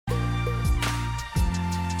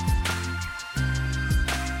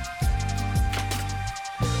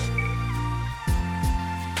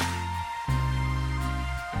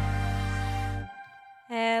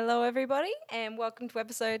Hello, everybody, and welcome to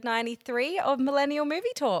episode 93 of Millennial Movie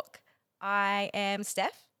Talk. I am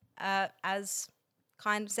Steph, as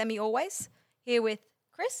kind of semi-always, here with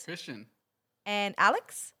Chris Christian. and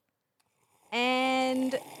Alex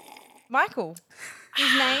and Michael,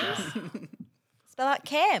 whose names spell out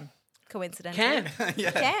Cam, coincidentally.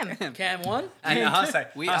 Cam. Cam 1? And Cam I'll two. say,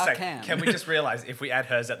 We I'll are say, Cam. Can we just realise if we add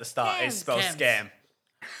hers at the start, Cams. it's spelled Cams. scam?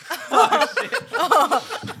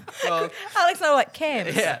 Well, Alex and I were like,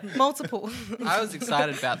 Cams. Yeah. Multiple. I was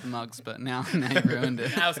excited about the mugs, but now you ruined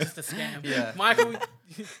it. That was just a scam. Yeah. Michael,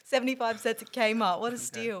 75 cents at Kmart. What a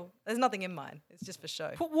steal. There's nothing in mine. It's just for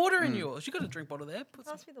show. put water in yours. You got a drink bottle there. Put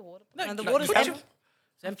some. Pass me the water. No, the you- water's you- empty. it's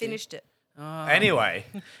I empty. finished it. Anyway,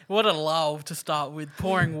 What a lull to start with.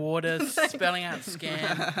 Pouring water, spelling out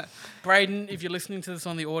scam. Braden, if you're listening to this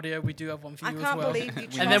on the audio, we do have one for I you as can't well. believe you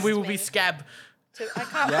trust And then we will me be scab. I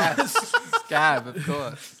can't. Yes, scab, of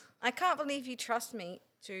course. I can't believe you trust me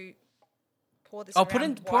to pour this. Oh, pour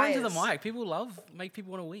into the wires. mic. People make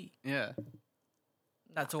people want to wee. Yeah.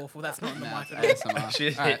 That's awful. That's not in the Now mic. it's ASMR.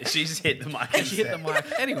 she, All right. she just hit the mic. She hit the mic.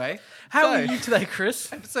 Anyway, How so, are you today,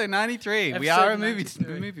 Chris? Episode 93. we Episode are a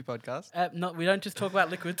 93. movie podcast. No, we don't just talk about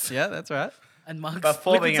liquids Yeah, that's right. and mugs. But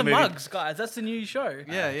for Liquids being a and movie- mugs, guys. That's the new show.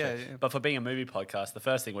 Yeah. But for being a movie podcast, the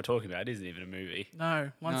first thing we're talking about isn't even a movie.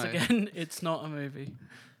 No, once No. again, it's not a movie.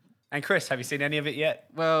 And Chris, have you seen any of it yet?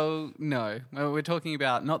 Well, no. Well, we're talking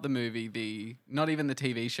about not the movie, not even the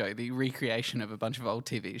TV show, the recreation of a bunch of old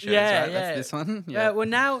TV shows, Yeah, right? yeah. That's this one? Well,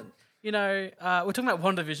 now, we're talking about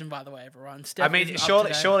WandaVision, by the way, everyone. Steph I mean, isn't up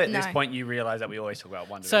to date. surely at this No. point you realise that we always talk about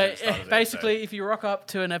Wonder So, Woman at the start of the basically, if you rock up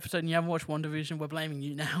to an episode and you haven't watched WandaVision, we're blaming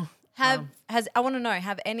you now. I want to know,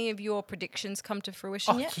 have any of your predictions come to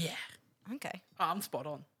fruition Oh, yet? yeah. Okay. Oh, I'm spot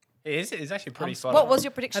on. episode. It's actually pretty I'm- spot What on. was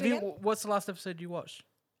your prediction Have you? again? What's the last episode you watched?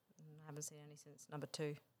 I haven't seen any since number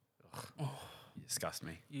 2. You disgust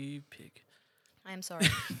me. You pig. I am sorry.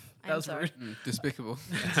 I That am was sorry. rude. Despicable.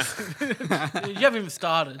 You haven't even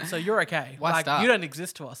started, so you're okay. Why like, start? you don't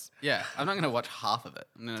exist to us. Yeah, I'm not going to watch half of it.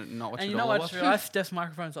 I'm going to not watch And it you know all. what? I Steph's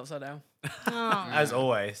microphone's upside down, Oh. As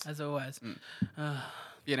always. as always.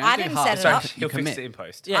 You know, I do didn't half, set it so up. you He'll fix commit. it in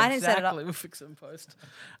post. Yeah, I didn't set it up. exactly. We'll fix it in post.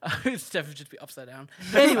 Steph would just be upside down.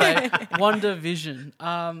 Anyway, WandaVision.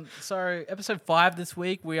 So episode 5 this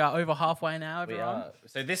week. We are over halfway now, We everyone. are.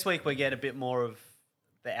 So this week we get a bit more of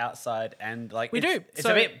the outside and like We it's, do. It's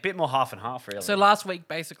So- a bit more half and half really. So last week,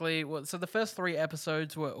 basically, so the first 3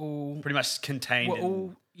 episodes were all pretty much contained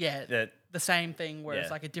in the the same thing, where it's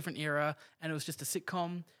Yeah. like a different era, and it was just a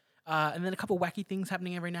sitcom. And then a couple wacky things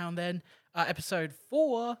happening every now and then. Episode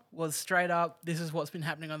 4 was straight up, this is what's been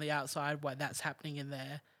happening on the outside, why that's happening in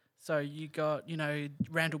there. So you got,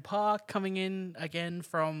 Randall Park coming in again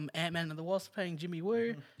from Ant-Man and the Wasp playing Jimmy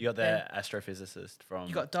Woo. you got the astrophysicist from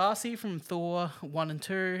You got Darcy from Thor 1 and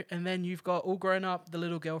 2. And then you've got all grown up, the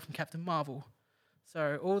little girl from Captain Marvel.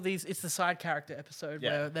 So all these, it's the side character episode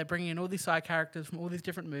Yeah. where they're bringing in all these side characters from all these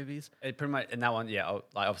different movies. it pretty much and that one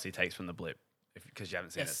like obviously takes from the blip because you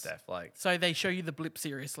haven't seen Yes. it, Steph. Like So they show you the blip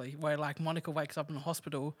seriously, where like Monica wakes up in a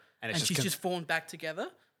hospital And and, it's just she's con- just formed back together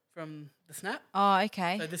from the snap. Oh,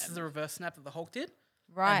 okay. So this is the reverse snap that the Hulk did.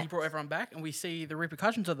 And Right. he brought everyone back, and we see the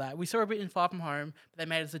repercussions of that. We saw a bit in Far From Home, but they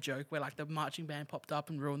made it as a joke where like the marching band popped up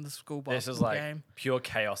and ruined the school this basketball is like game. pure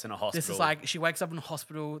chaos in a hospital. This is like she wakes up in a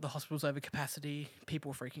hospital, the hospital's over capacity,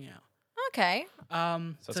 people are freaking out. Okay.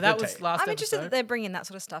 So, it's that good was take. last I'm interested episode. that they're bringing that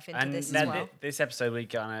sort of stuff into and this then as well. this episode we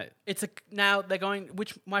gonna It's now they're going,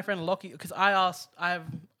 which my friend Lockie, because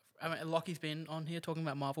Lockie's been on here talking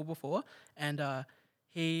about Marvel before, and I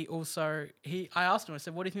asked him, I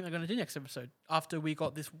said, what do you think they're going to do next episode after we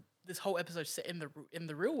got this whole episode set in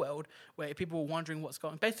the real world where people were wondering what's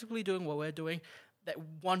going, basically doing what we're doing, that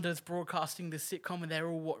Wanda's broadcasting this sitcom and they're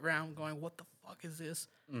all around going, what the fuck is this?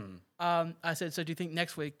 I said, so do you think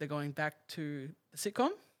next week they're going back to the sitcom?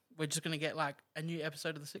 We're just going to get like a new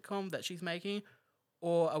episode of the sitcom that she's making,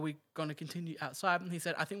 or are we going to continue outside? And he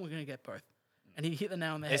said, I think we're going to get both. And he hit the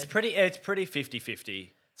nail on the head. it's pretty 50-50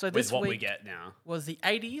 So with this what we week get now. was the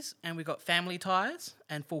 80s, and we got Family Ties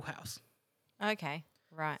and Full House. Okay.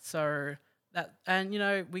 Right. So that, and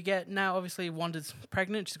we get now, obviously, Wanda's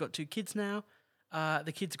pregnant. She's got 2 kids now.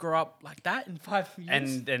 The kids grow up like that in 5 years.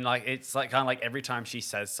 And then like it's like kind of like every time she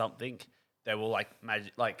says something, they will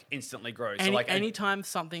like instantly grow. So like anytime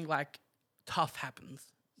something like tough happens,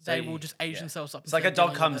 So they will just age yeah. themselves up. It's like a instead of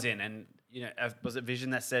dog dealing with comes it. in and was it Vision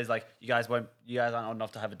that says like you guys aren't old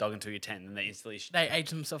enough to have a dog until you're 10, and they instantly They age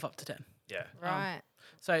themselves up to 10. yeah. Right.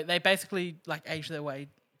 So they basically like age their way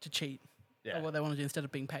to cheat. Yeah. Or what they want to do instead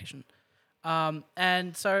of being patient.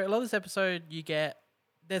 And so a lot of this episode,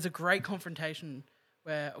 there's a great confrontation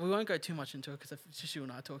where we won't go too much into it because it's just you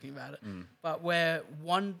and I talking about it. But where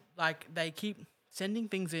one like they keep sending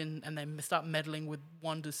things in and they start meddling with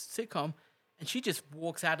Wanda's sitcom, and she just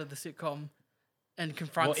walks out of the sitcom and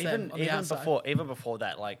confronts them on the outside. Even before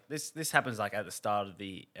that, like this happens like at the start of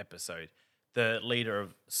the episode. The leader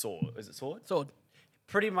of Sword, is it Sword? Sword.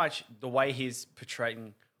 Pretty much the way he's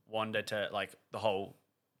portraying Wanda to like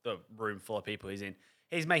the room full of people he's in,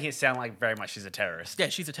 he's making it sound like very much she's a terrorist. Yeah,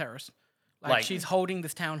 she's a terrorist. Like Like- she's holding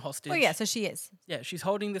this town hostage. Oh yeah, so she is. Yeah, she's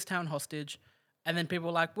holding this town hostage, and then people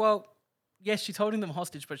are like, well, yes, she's holding them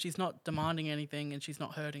hostage, but she's not demanding anything, and she's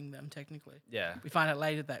not hurting them technically. Yeah. We find out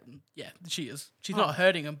later that she is. She's Oh. not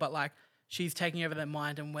hurting them, but like she's taking over their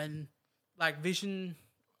mind, and when like Vision.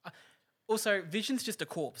 Also, Vision's just a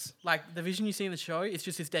corpse. Like the Vision you see in the show is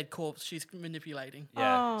just his dead corpse. She's manipulating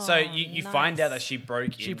Yeah. so Oh, you find out nice. that she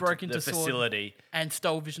broke into the Sword. facility, and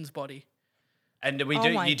stole Vision's body. and Oh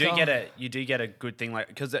my you do God. get a good thing, like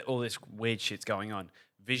because all this weird shit's going on.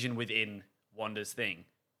 Vision within Wanda's thing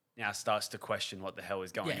now starts to question what the hell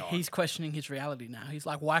is going Yeah, on. he's questioning his reality now. He's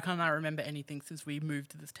like, why can't I remember anything since we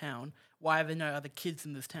moved to this town? Why are there no other kids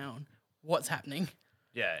in this town? What's happening?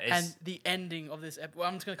 Yeah, And the ending of this, well,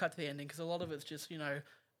 I'm just going to cut to the ending because a lot of it's just,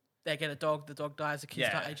 they get a dog, the dog dies, the kids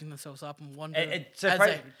start Yeah. aging themselves up and wonder.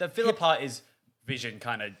 the filler part is Vision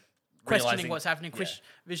kind of Questioning what's happening.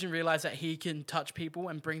 Vision realized that he can touch people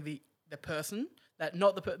and bring the person, that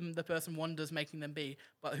not the person Wanda's making them be,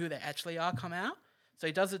 but who they actually are come out. So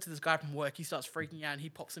he does it to this guy from work. He starts freaking out and he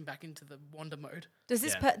pops him back into the Wanda mode. Does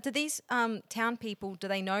this Yeah. do these town people, do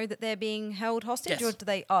they know that they're being held hostage, Yes. or do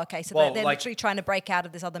they? Oh, okay, so Well, they're like- literally trying to break out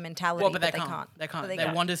of this other mentality, Well, but they can't. can't. They can't. But they Their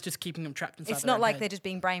can't. Wanda's just keeping them trapped inside It's their not own like head. they're just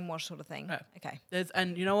being brainwashed, sort of thing. No. Okay.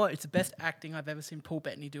 And you know what? It's the best acting I've ever seen Paul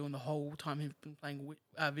Bettany do in the whole time he's been playing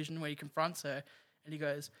Vision, where he confronts her and he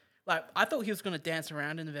goes, like, I thought he was going to dance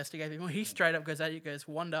around and investigate people. He straight up goes at you, goes,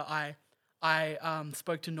 Wanda, I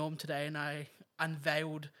spoke to Norm today and I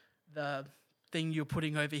unveiled the thing you're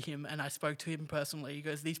putting over him and I spoke to him personally. He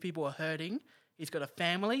goes, these people are hurting. He's got a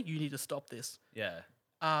family. You need to stop this. Yeah.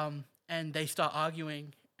 And they start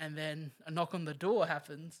arguing and then a knock on the door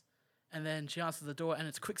happens and then she answers the door and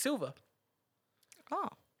it's Quicksilver. Oh,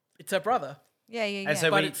 It's her brother. yeah, yeah, yeah. And so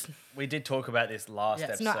But we it's- we did talk about this last Yeah,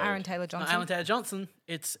 it's it's episode. not Aaron Taylor Not Johnson. Alan Taylor Johnson.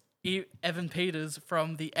 It's Evan Peters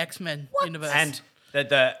from the X-Men universe. And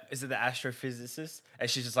the is it the astrophysicist? And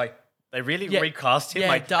she's just like, they really Yeah. recast him. yeah,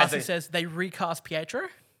 like, Darcy as says they recast Pietro.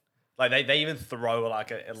 like they even throw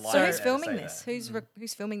like a line. So in who's there to filming say this? that.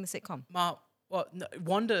 Who's filming the sitcom?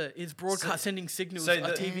 Wanda is sending signals So on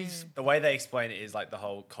the, TV's. the way they explain it is like the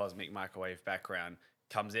whole cosmic microwave background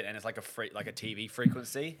comes in and it's like a TV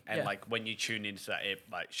frequency, and Yeah. like when you tune into that, it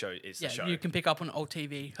like it's the Yeah, show. you can pick up on old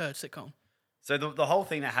TV, her sitcom. So the whole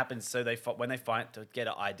thing that happens, so when they find to get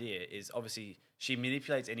an idea, is obviously she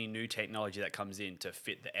manipulates any new technology that comes in to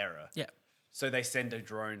fit the era. Yeah, So they send a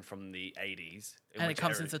drone from the 80s, in and it which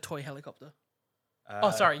comes era- as a toy helicopter.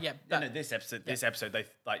 Oh, sorry, yeah. No, this episode they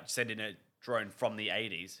like send in a drone from the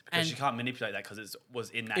 80s because And- you can't manipulate that because it was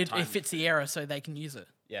in that It time. fits the era, so they can use it.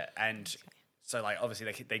 Yeah, and so like obviously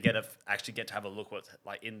they actually get to have a look what's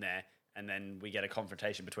like in there, and then we get a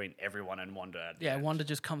confrontation between everyone and Wanda. At the Yeah, end. Wanda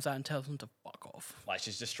just comes out and tells them to fuck off. Like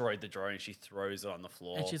she's destroyed the drone, she throws it on the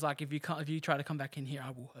floor. And she's like, if you try to come back in here,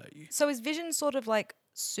 I will hurt you. So is Vision sort of like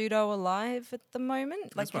pseudo alive at the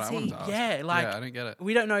moment? That's Like, what is I wanted he? to ask. Yeah, like I don't get it.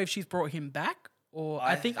 we don't know if she's brought him back or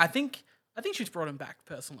I I- think she's brought him back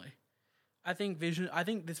personally. I think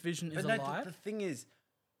this Vision is But no, alive. the thing is,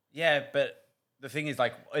 yeah, but the thing is,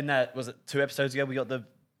 like in that was it 2 episodes ago we got the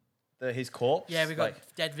his corpse. Yeah, we got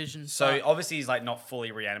like, dead Vision. so but, obviously he's like not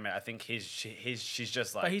fully reanimated. I think she's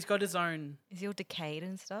just like but he's got his own. Is he all decayed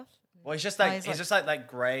and stuff? well he's just Oh, like he's he's like- just like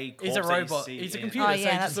grey. He's a corpse that you robot. see He's a in- computer, Oh, so yeah, he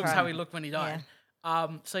that's just looks how right. he looked when he died.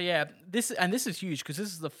 So yeah, this is huge because this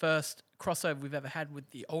is the first crossover we've ever had with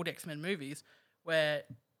the old X-Men movies, where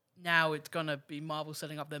now it's gonna be Marvel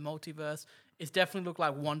setting up their multiverse. It's definitely looked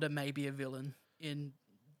like Wanda may be a villain in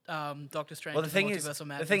Doctor Strange. Well, the thing Multiverse is, of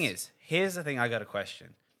the thing Madness. is, here's the thing I got a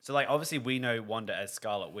question. So, like, obviously, we know Wanda as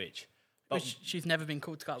Scarlet Witch, but Which she's never been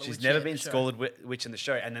called Scarlet Witch. she's never yet in been the show. Scarlet Witch in the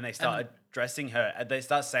show. And then they start addressing her, and they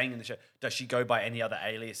start saying in the show, does she go by any other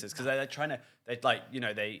aliases? Because they're trying to, they're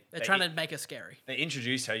They're trying to make her scary. They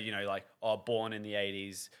introduce her, like, born in the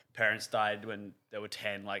 80s, parents died when they were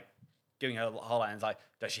 10, like, giving her a whole line, like,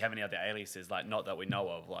 does she have any other aliases? Like, not that we know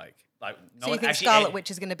of, like no So you one think actually. Scarlet Witch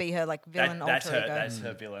is going to be her like villain that's alter her. ego? That's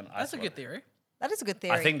her villain. I That's a thought. good theory. That is a good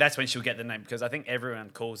theory. I think that's when she'll get the name because I think everyone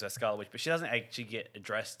calls her Scarlet Witch, but she doesn't actually get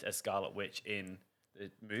addressed as Scarlet Witch in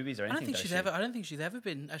movies or I anything. don't think does she's she? ever. I don't think she's ever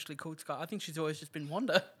been actually called Scarlet. I think she's always just been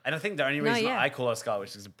Wanda. And I think the only No, reason yeah. I call her Scarlet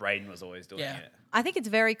is because Braden was always doing Yeah. it. I think it's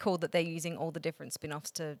very cool that they're using all the different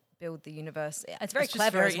spin-offs to build the universe. It's very It's just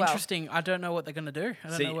clever very as well. interesting. I don't know what they're gonna do. I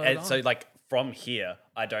don't See, know where and they're so going. like from here,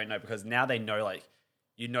 I don't know because now they know like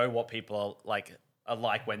you know what people are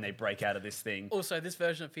like when they break out of this thing. Also, this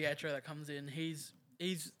version of Pietro that comes in, he's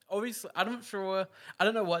obviously, I'm not sure, I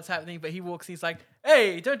don't know what's happening, but he walks, he's like,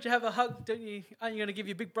 hey, don't you have a hug? Aren't you going to give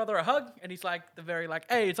your big brother a hug? And he's like,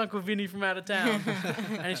 hey, it's Uncle Vinny from out of town.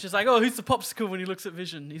 And it's just like, oh, who's the popsicle when he looks at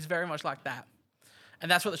Vision? He's very much like that. And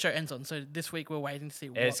that's what the show ends on. So this week we're waiting to see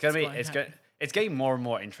It's gonna be happen. it's getting more and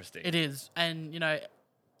more interesting. It is. And,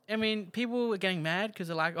 I mean, people are getting mad because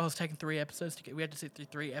they're like, oh, it's taken 3 episodes to get, we had to sit through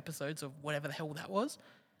 3 episodes of whatever the hell that was.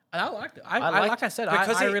 And I liked it. Like I said,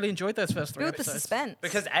 I really enjoyed those first 3 Build the episodes. suspense.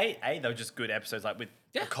 Because they were just good episodes, like with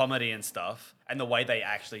the comedy and stuff, and the way they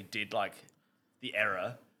actually did like the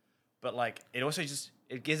error. But like it also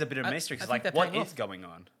it gives a bit of mystery because think like they're what paying is off. going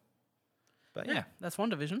on? But Yeah, that's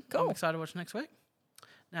WandaVision. Cool. I'm excited to watch next week.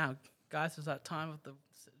 Now, guys, it's that time of the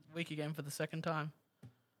week again for the second time.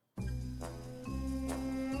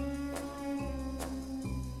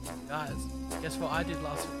 Guys, guess what I did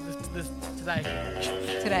today?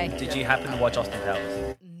 Today. Did you happen to watch Austin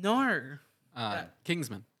Powers? No.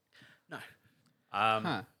 Kingsman. No.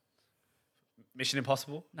 Huh. Mission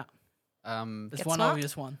Impossible? No. Get There's one Smart?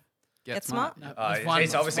 obvious one. Smart? No, Oh, there's one,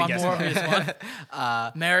 it's obviously one more guessing. obvious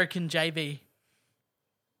one. American JB.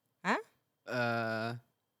 Huh?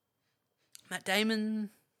 Matt Damon.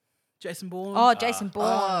 Jason Bourne. Oh, Jason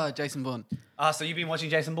Bourne. Jason Bourne. So you've been watching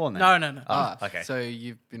Jason Bourne then? No. Okay. So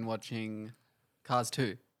you've been watching Cars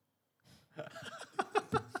 2.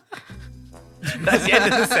 That's the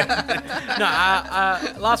end of the segment.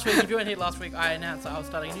 No, last week, if you weren't here last week, I announced that I was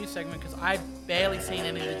starting a new segment because I've barely seen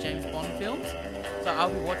any of the James Bond films. So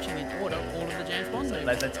I'll be watching in order all of the James Bond movies.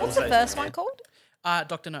 Let's What's also, the first one called?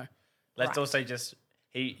 Dr. No. let's Right. also just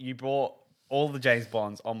you brought all the James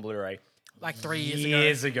Bonds on Blu-ray Like 3 years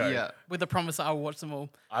years ago. ago. Yeah. With the promise that I would watch them all.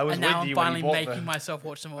 I was and now with you I'm when you finally bought making them. myself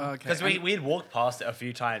watch them all. Okay. Because we had walked past it a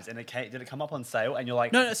few times and did it come up on sale? And you're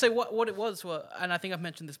like, No, so what it was, and I think I've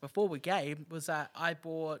mentioned this before with Gabe, was that I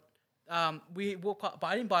bought, we walked past, but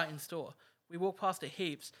I didn't buy it in store. We walked past it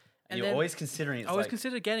heaps. And you're then always considering. It's I always like,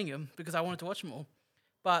 considered getting them because I wanted to watch them all.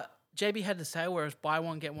 But JB had the sale where it was buy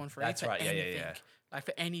one, get one free. That's for right, yeah. anything. Like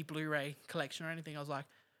for any Blu-ray collection or anything. I was like,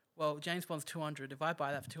 well, James Bond's 200. If I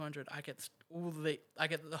buy that for 200, I get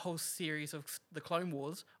the whole series of the Clone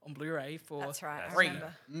Wars on Blu-ray for That's right. I free.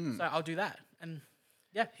 remember. So I'll do that. And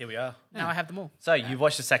yeah, here we are. now I have them all. So you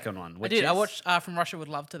watched the second one. I Which did. I is- watched From Russia with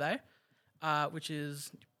Love today, which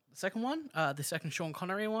is the second one. The second Sean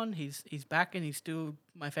Connery one. He's back and he's still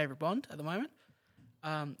my favorite Bond at the moment.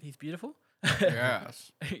 He's beautiful.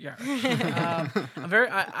 Yes. Yeah.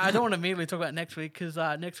 I don't want to immediately talk about next week because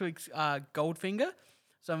next week's Goldfinger.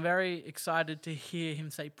 So I'm very excited to hear him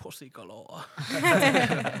say pussy galore.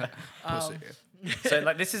 So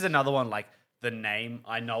like this is another one like the name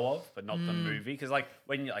I know of, but not the movie. Because like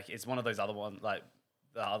when you like it's one of those other ones like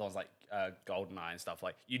the other ones like Goldeneye and stuff.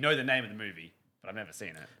 Like you know the name of the movie, but I've never seen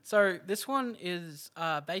it. So this one is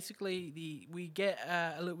basically we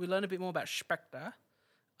learn a bit more about Spectre,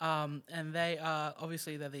 and they are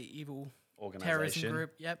obviously they're the evil terrorism Organization.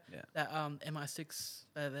 group. Yep. Yeah. That MI6.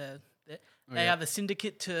 They are the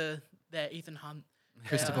syndicate to their Ethan Hunt.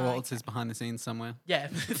 Christopher Waltz is behind the scenes somewhere. Yeah.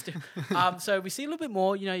 So we see a little bit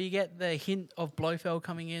more. You get the hint of Blofeld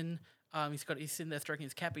coming in. He's sitting there stroking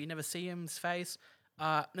his cap, but you never see his face.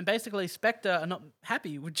 And basically, Spectre are not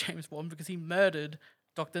happy with James Bond because he murdered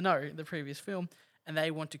Dr. No in the previous film, and they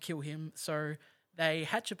want to kill him. So they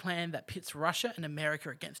hatch a plan that pits Russia and America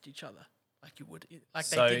against each other, like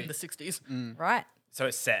So- they did in the 60s. Right. So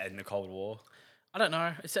it's set in the Cold War. I don't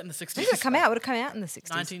know. It's set in the 60s. When did it come out? Would it come out in the 60s?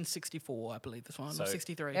 1964, I believe this one, So- or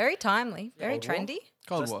 63. Very timely. Very Cold War? trendy.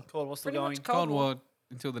 Cold War. Cold War still Pretty going. much Cold War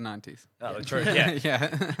until the 90s. Oh, true. Yeah.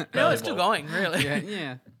 Yeah. No, it's still going, really.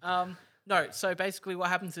 yeah. No, so basically what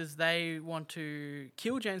happens is they want to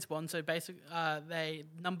kill James Bond. So basically, they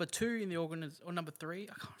number 2 in the or number 3. I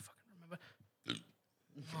can't fucking remember.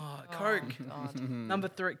 Oh, Coke. God. Number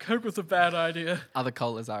 3. Coke was a bad idea. Other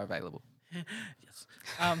colas are available. Yes.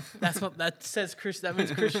 That says Chris. That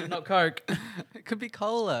means Christian, not Coke. It could be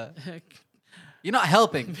cola. You're not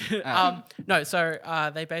helping. No,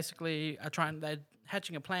 so they basically are they're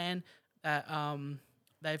hatching a plan that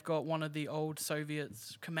they've got one of the old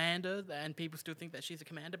Soviets commander, and people still think that she's a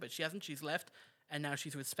commander, but she hasn't. She's left, and now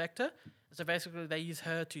she's with Spectre. So basically, they use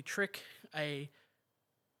her to trick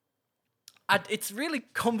It's really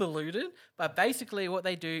convoluted, but basically what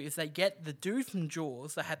they do is they get the dude from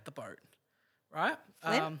Jaws that had the boat, right?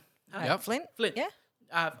 Flint? Yep. Flint? Flint. Yeah.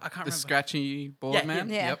 I can't The remember. scratchy board Yeah, man.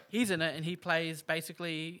 yeah. Yep. He's in it, and he plays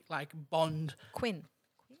basically like Bond. Quinn.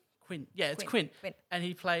 Quinn. Yeah, it's Quinn. Quinn. Quinn. And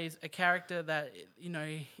he plays a character that,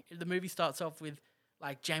 the movie starts off with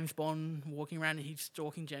like James Bond walking around and he's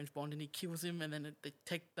stalking James Bond and he kills him and then they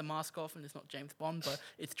take the mask off and it's not James Bond, but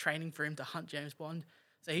it's training for him to hunt James Bond.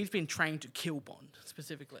 So he's been trained to kill Bond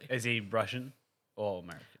specifically. Is he Russian or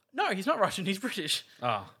American? No, he's not Russian, he's British.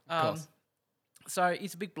 Oh, of course. So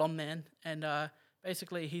he's a big blonde man, and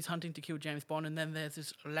basically he's hunting to kill James Bond. And then there's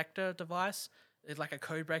this Lecter device. It's like a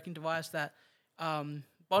code breaking device that Bond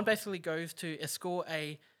basically goes to escort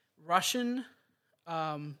a Russian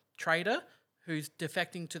trader who's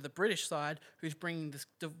defecting to the British side, who's bringing this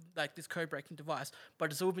code breaking device.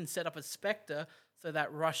 But it's all been set up as Spectre, so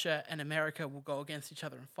that Russia and America will go against each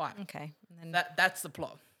other and fight. Okay. And then, That's the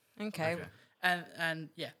plot. okay. And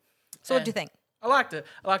yeah. So what And do you think? I liked it.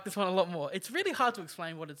 I like this one a lot more. It's really hard to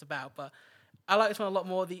explain what it's about, but I like this one a lot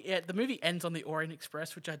more. The movie ends on the Orient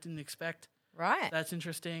Express, which I didn't expect. Right. That's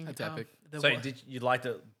interesting. That's epic. the So wa- did you liked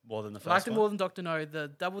it more than the first I liked it one? more than Doctor No. The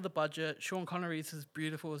double the budget. Sean Connery is as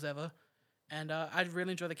beautiful as ever, and I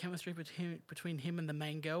really enjoy the chemistry between him and the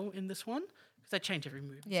main girl in this one because they change every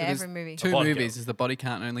movie. Yeah, there's every movie. Two Bond movies. girl. Is the body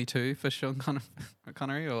count only 2 for Sean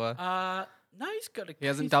Connery, or No, he's got a. he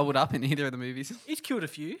hasn't he's, doubled up in either of the movies? He's killed a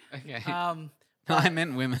few. Okay. Um, I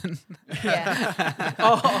meant women. Yeah.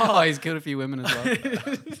 oh, he's killed a few women as well.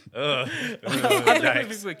 Ugh. I don't know if Yikes.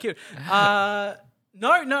 people were killed.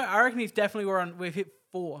 No, I reckon he's definitely we've hit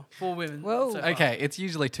four women. Whoa. so far. Okay, it's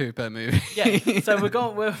usually 2 per movie. Yeah, so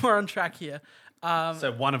we're on track here.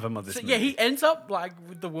 So one of them of this So movie. yeah, he ends up like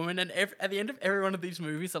with the woman, and at the end of every one of these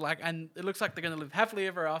movies, are like, and it looks like they're gonna live happily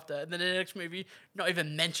ever after. And then in the next movie, not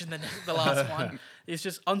even mention the last one. It's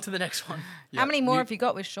just on to the next one. How many more have you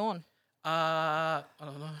got with Sean? I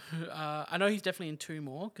don't know. I know he's definitely in 2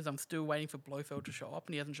 more because I'm still waiting for Blofeld to show up,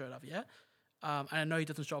 and he hasn't showed up yet. And I know he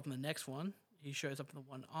doesn't show up in the next one. He shows up in the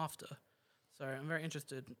one after. So I'm very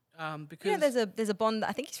interested. Because Yeah, there's a Bond.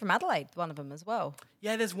 I think he's from Adelaide. One of them as well.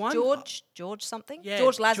 there's one George something. Yeah,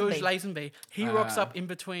 George Lazenby. George Lazenby. He rocks up in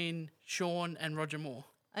between Sean and Roger Moore.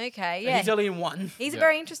 Okay, And yeah. he's only in one. He's a Yeah.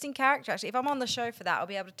 very interesting character, actually. If I'm on the show for that, I'll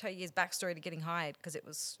be able to tell you his backstory to getting hired because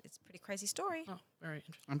it's a pretty crazy story. Oh, very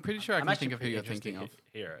interesting. I'm pretty sure I I'm can actually think of who pretty you're interested thinking of. to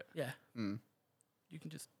hear it. Yeah. Mm. You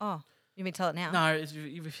can just. Oh, you mean tell it now? No,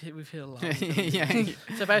 we've hit a lot. yeah.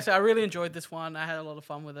 So basically, I really enjoyed this one. I had a lot of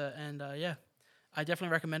fun with it, and yeah, I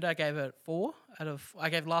definitely recommend it. I gave it 4 out of. I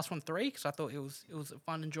gave the last one 3 because I thought it was a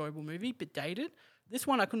fun, enjoyable movie, bit dated. This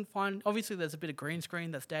one I couldn't find. Obviously, there's a bit of green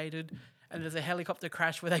screen that's dated, and there's a helicopter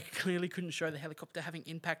crash where they clearly couldn't show the helicopter having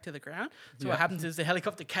impact to the ground. So what happens is the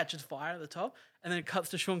helicopter catches fire at the top, and then it cuts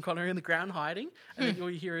to Sean Connery on the ground hiding, and then all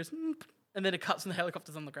you hear is, and then it cuts and the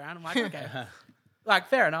helicopter's on the ground. I'm like, okay, like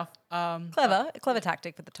fair enough. Clever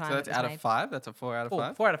tactic for the time. So that's it was out made. of 5. That's a 4 out of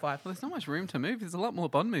 5. 4 out of 5. Well, there's not much room to move. There's a lot more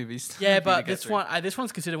Bond movies. Yeah, for you to but get this through. this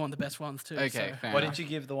one's considered one of the best ones too. Okay, so. fair What enough. did you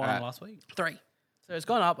give the one Alright. last week? 3. So it's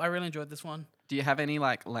gone up. I really enjoyed this one. Do you have any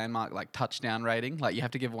like landmark like touchdown rating? Like you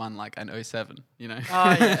have to give one like an 07, you know?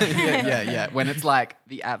 Oh, yeah. yeah. When it's like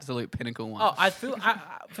the absolute pinnacle one. Oh, I feel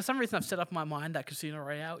for some reason I've set up in my mind that Casino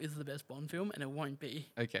Royale is the best Bond film, and it won't be.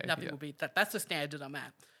 Okay, nothing yeah. will be that. That's the standard I'm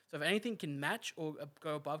at. So if anything can match or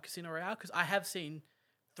go above Casino Royale, because I have seen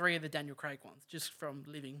 3 of the Daniel Craig ones just from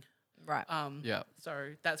living. Right. Yeah.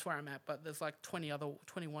 So that's where I'm at. But there's like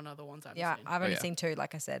 21 other ones I've Yeah, seen. I've only yeah. seen 2.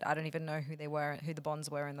 Like I said, I don't even know who they were, who the Bonds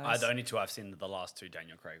were in those. The only 2 I've seen the last 2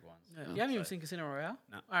 Daniel Craig ones. Yeah, you haven't even So- seen Casino Royale?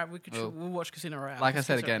 No. All right, we'll watch Casino Royale. Like I Let's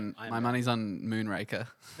said get started. again, I'm my in. money's on Moonraker.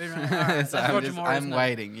 All right, So that's Roger Moore, I'm isn't it?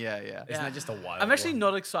 waiting. Yeah. Isn't Yeah. that just a wild I'm actually one?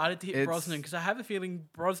 not excited to hit It's- Brosnan because I have a feeling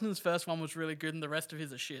Brosnan's first one was really good and the rest of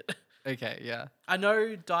his are shit. Okay. Yeah. I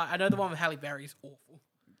know the one with Halle Berry's awful.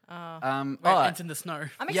 Where Oh, it ends in the snow.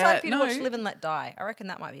 I'm Yeah, excited for you to no. watch Live and Let Die. I reckon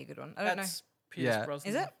that might be a good one. I don't That's Pierce Yeah.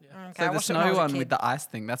 Brosnan. know. Is it? Yeah. Okay, I so the watched it when I snow was a one kid. with the ice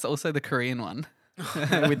thing. That's also the Korean one,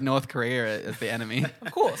 with North Korea as the enemy.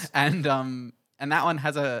 Of course. And that one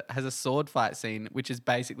has a sword fight scene, which is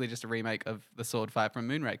basically just a remake of the sword fight from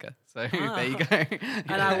Moonraker. So there you go.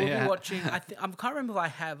 And I will Yeah. be watching. I can't remember if I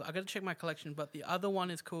have. I got to check my collection. But the other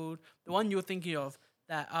one is called the one you're thinking of.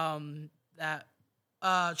 That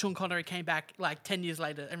Sean Connery came back like 10 years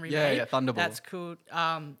later and remade. Yeah, Thunderball. That's called.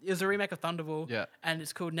 It was a remake of Thunderball. Yeah. And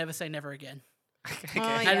it's called Never Say Never Again. Oh,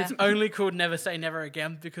 And yeah. it's only called Never Say Never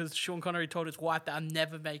Again because Sean Connery told his wife that I'm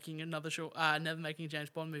never making never making a James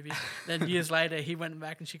Bond movie. Then years later, he went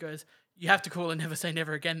back and she goes, "You have to call it Never Say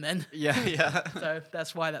Never Again." Then, Yeah. so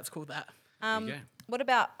that's why that's called that. There you go. What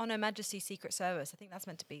about On Her Majesty's Secret Service? I think that's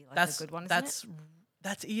meant to be like That's a good one, isn't it?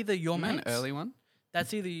 that's either your Isn't that mate. an early one?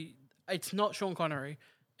 That's either it's not Sean Connery.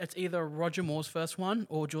 It's either Roger Moore's first one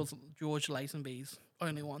or George Lazenby's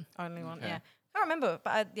only one. Only one, Okay. yeah. I can't remember,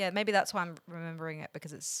 but maybe that's why I'm remembering it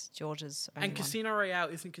because it's George's only And one. Casino Royale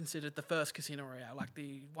isn't considered the first Casino Royale, like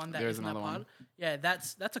the one that There is isn't that another part. one. Yeah,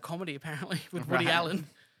 that's a comedy apparently with Woody Right. Allen.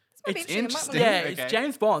 It's might be it's interesting. I might interesting. wanna- Yeah, Okay. it's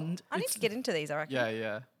James Bond. I need to get into these, I reckon. Yeah,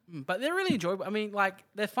 yeah. But they're really enjoyable. I mean, like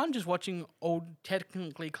they're fun just watching old,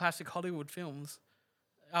 technically classic Hollywood films.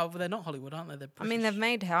 Well, they're not Hollywood, aren't they? They're I British. mean, they've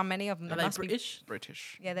made how many of them? Are There they must be- British?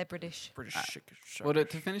 British. Yeah, they're British. British. Well, to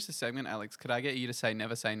finish the segment, Alex, could I get you to say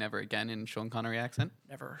never again in Sean Connery accent?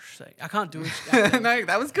 Never say. I can't do it. No,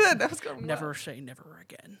 that was good. That was good. Never say never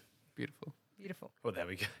again. Beautiful. Beautiful. Well, there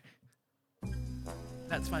we go.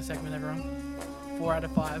 That's my segment, everyone. 4 out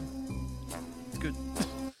of 5. It's good.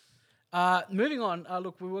 Moving on.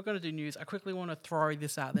 Look, we were going to do news. I quickly want to throw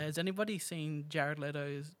this out there. Has anybody seen Jared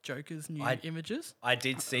Leto's Joker's new images? I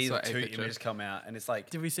did see saw the a 2 picture. images come out, and it's like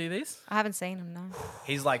Did we see these? I haven't seen them, no.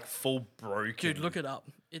 he's like full broken. Dude, look it up.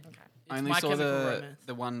 It's I only My saw Chemical the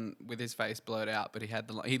Romance. one with his face blurred out, but he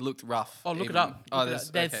had he looked rough. Oh, look it even- up. Oh, Look it there's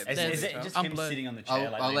up. okay. Is, There's- is it there's just him unblurred. sitting on the chair?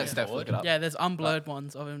 I'll like let leaning Steph forward? look it up. Yeah, there's unblurred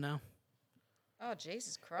ones of him now. Oh,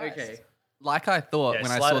 Jesus Christ. Okay. Like I thought Yeah,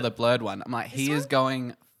 when I slide saw it. the blurred one, I'm like, he is one?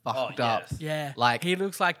 going fucked up. yes. Yeah. Like, he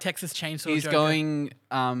looks like Texas Chainsaw He's Joker. going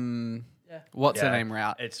Yeah. what's the Yeah, name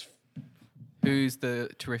route? It's Who's the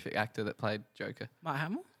terrific actor that played Joker Mark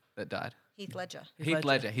Hamill? that died? Heath Ledger. Heath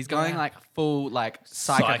Ledger. He's going Yeah. like full like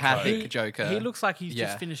psychopathic He- Joker. He looks like he's Yeah.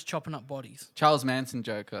 just finished chopping up bodies. Charles Manson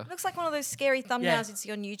Joker. Looks like one of those scary thumbnails Yeah. you'd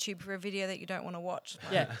see on YouTube for a video that you don't want to watch.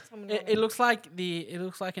 Like, Yeah. someone It looks like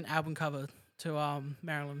an album cover to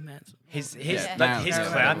Marilyn Manson. his Yeah. like his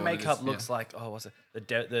Marilyn clown Manson makeup is, looks like what's it?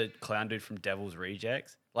 The clown dude from Devil's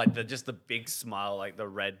Rejects, like just the big smile, like the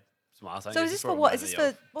red smile. So is this for what? Is this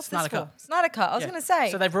for what's Snyder this for? Cut. Snyder Cut. I was Yeah. going to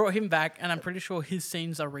say. So they brought him back, and I'm pretty sure his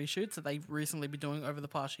scenes are reshoots that they've recently been doing over the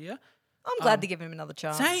past year. I'm glad to give him another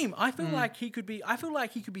chance. Same. I feel like he could be. I feel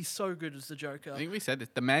like he could be so good as the Joker. I think we said this.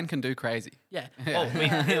 The man can do crazy. Yeah. Oh,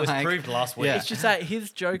 it was Like, proved last week. yeah. It's just that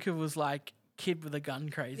his Joker was like kid with a gun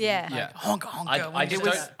crazy. Yeah. Like, Yeah. honka honka. I when he just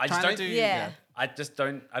does don't. that. I just Trying to don't. do- Yeah. I just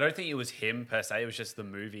don't. I don't think it was him per se. It was just the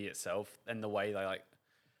movie itself and the way they like.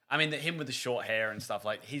 I mean, him with the short hair and stuff.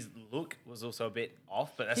 Like his look was also a bit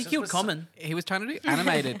off. But that's He just killed was Common. He was trying to do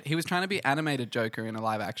animated. He was trying to be animated Joker in a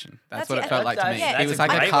live action. That's That's what it. it felt like to me. Yeah. He was That's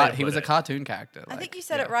like a a great way to he was put a it. cartoon character. I think like, you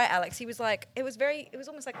said yeah. it right, Alex. He was like, it was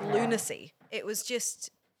almost like lunacy. It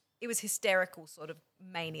was hysterical sort of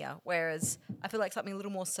mania. Whereas I feel like something a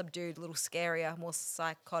little more subdued, a little scarier, more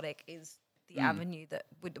psychotic is the avenue that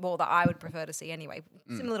I would prefer to see anyway.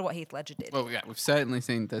 Similar to what Heath Ledger did. Well, yeah, we've certainly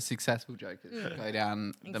seen the successful Jokers go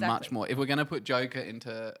down the much Exactly. more. If we're going to put Joker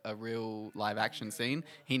into a real live action scene,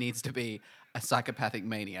 he needs to be a psychopathic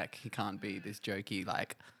maniac. He can't be this jokey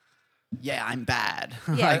like, yeah, I'm bad,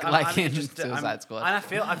 Yeah. like I mean, in just, Suicide Squad. And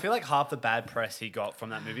I feel like half the bad press he got from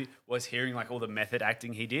that movie was hearing like all the method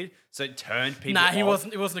acting he did. So it turned people. Nah, he off.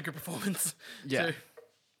 wasn't. It wasn't a good performance. Yeah. So-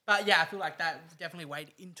 but yeah, I feel like that definitely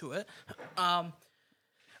weighed into it.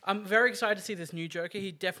 I'm very excited to see this new Joker.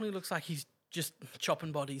 He definitely looks like he's just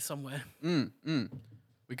chopping bodies somewhere.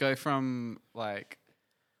 We go from like,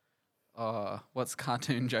 what's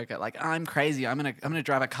cartoon Joker? Like, I'm crazy. I'm gonna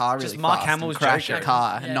drive a car really Just Mark fast Hamill's and crash Joker. a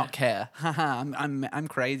car Yeah. and not care. Haha, I'm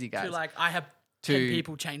crazy, guys. To like, I have To- 10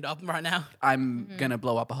 people chained up right now. I'm gonna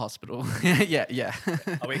blow up a hospital. yeah.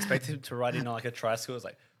 Are we expected him to ride in on like a tricycle? It's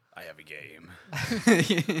like, I have a game. Play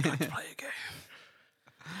a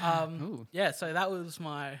game. Ooh. Yeah, so that was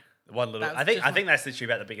my. One little. That was I think just that's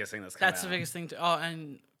literally about the biggest thing that's come That's out. the biggest thing. Oh,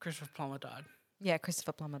 and Christopher Plummer died. Yeah,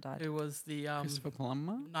 Christopher Plummer died. Who was the Christopher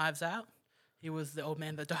Plummer. Knives Out? He was the old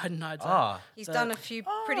man that died in Knives Out. Ah, He's So- done a few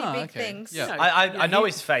pretty big okay. things. Yeah. I know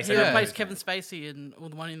his face. He I don't know replaced his Kevin Spacey in All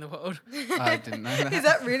the Money in the World. I didn't know that. Is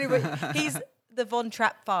that really what he's the Von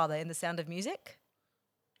Trapp father in The Sound of Music?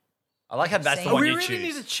 I like how that's the Oh, Oh, one we you really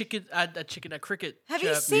choose. need a cricket. Have you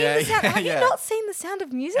chirp. seen Yeah, the sound? Have yeah. you not seen The Sound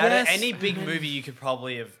of Music? Out of Yes. any big movie you could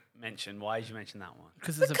probably have mentioned, why did you mention that one?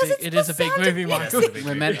 Because it's Because a big, it's it The is a big Sound of movie, Music. Michael.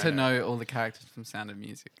 We're meant to know all the characters from Sound of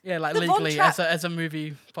Music. Yeah, like The Von legally, Trapp- as a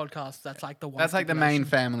movie podcast, that's like the one. That's like the main stipulation.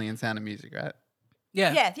 family in Sound of Music, right?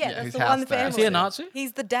 Yeah. Yeah, Yeah, that's whose the house one the they're at. Is he family. a Nazi?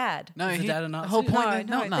 He's the dad. No, Is the dad a the Nazi? whole point. No, they're not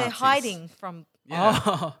no, they're Nazis. hiding from. Yeah.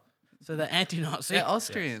 Oh, so they're anti-Nazi. They're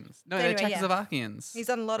Austrians. No, Anyway, they're yeah. Czechoslovakians. He's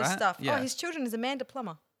done a lot of right? stuff. Yeah. Oh, his children is Amanda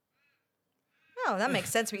Plummer. Oh, that makes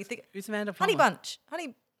sense when you think. Who's Amanda Honey Plummer? Bunch,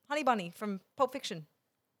 Honey Bunny from Pulp Fiction.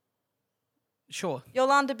 Sure.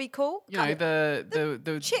 Yolanda Be Cool. You know,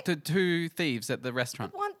 the chick. two thieves at the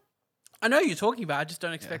restaurant. One. I know who you're talking about. I just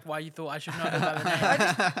don't expect why you thought I should know about the name.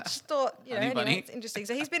 I just thought, Honey anyway, Bunny. it's interesting.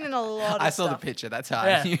 So he's been in a lot of I saw the stuff. picture. That's how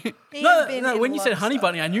Yeah. I knew. He's No, been no. in When a you lot said of Honey stuff.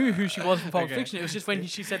 Bunny, I knew who she was from Pulp Okay. Fiction. It was just when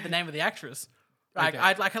she said the name of the actress. Like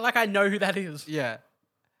Okay. I know who that is.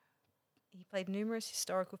 He played numerous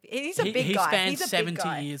historical. He's a big he guy. spanned He's a 70 big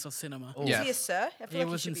guy. years of cinema. Is Yeah. he a sir? I feel like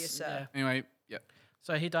he was should in be a s- sir. yeah. Anyway, yep.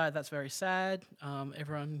 So he died. That's very sad.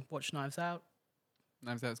 Everyone watched Knives Out.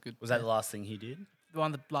 Knives Out's good. Was that the last thing he did?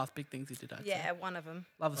 One of the last big things he did. I'd say. Yeah, one of them.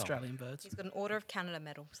 Love Australian birds. He's got an Order of Canada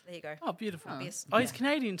medal. So there you go. Oh, beautiful. Oh. Yes. Oh, he's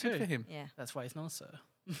Canadian too. Good for him. Yeah. That's why he's not a sir.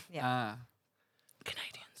 Yeah. Ah,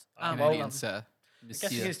 Canadians. Canadian, well, sir. I guess you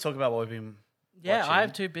Monsieur. guys talk about what we've been. yeah, I watching.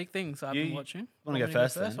 have two big things I've been You watching. wanna go Want me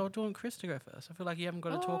first then? Or do you want Chris to go first? I feel like you haven't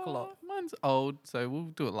got to talk a lot. Mine's old, so we'll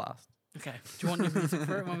do it last. Okay. Do you want your music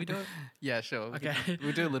for it when we do it? Yeah, sure. Okay.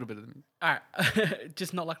 We'll do a little bit of them. All right.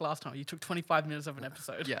 Just not like last time. You took 25 minutes of an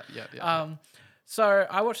episode. Yeah, yeah, yeah. So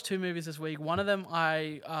I watched two movies this week. One of them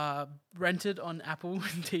I rented on Apple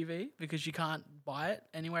TV because you can't buy it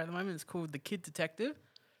anywhere at the moment. It's called The Kid Detective.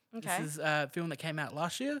 Okay. This is a film that came out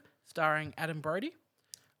last year starring Adam Brody.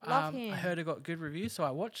 Love I him. heard it got good reviews, so I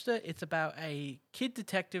watched it. It's about a kid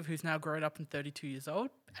detective who's now grown up and 32 years old,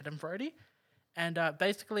 Adam Brody. And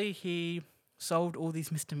basically he solved all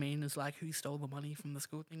these misdemeanors, like who stole the money from the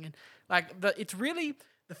school thing. And like, it's really...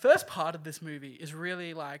 The first part of this movie is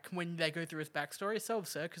really like when they go through his backstory. It's so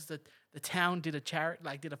absurd because the town did a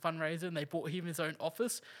did a fundraiser and they bought him his own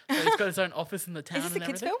office. So he's got his own office in the town. Is this a and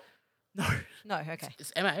kids' everything. film? No, No. Okay.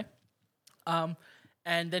 it's MA.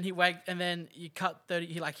 And then and then you cut 30.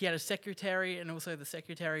 He had a secretary, and also the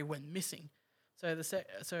secretary went missing. So the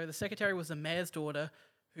secretary was the mayor's daughter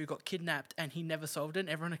who got kidnapped, and he never solved it. And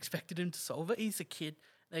everyone expected him to solve it. He's a kid.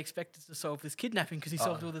 They expected to solve this kidnapping because he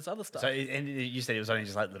solved all this other stuff. So, and you said it was only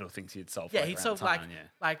just like little things he'd solved. Yeah, like, he around solved the like town, yeah.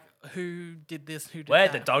 like who did this, who did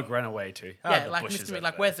Where'd that. the dog run away to? Yeah, the like bushes Mr. Me, over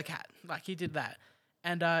like there. where's the cat? Like he did that,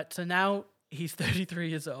 and so now he's 33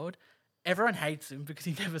 years old. Everyone hates him because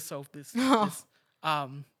he never solved this. Like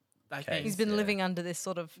Okay. thing. He's been Yeah. living under this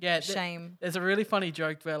sort of Yeah, shame. There's a really funny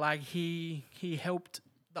joke where like he helped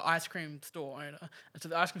the ice cream store owner, and so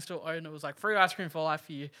the ice cream store owner was like, free ice cream for life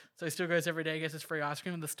for you. So he still goes every day, gets his free ice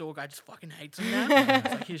cream, and the store guy just fucking hates him now. It's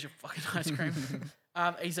like, here's your fucking ice cream.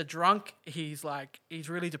 He's a drunk. He's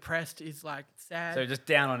really depressed. He's like sad. So just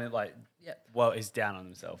down on it, like. Yeah. Well, he's down on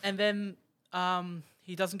himself. And then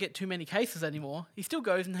he doesn't get too many cases anymore. He still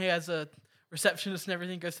goes and he has a receptionist and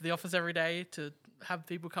everything, goes to the office every day to have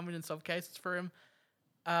people come in and solve cases for him.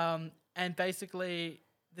 And basically,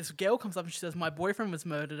 this girl comes up and she says, "My boyfriend was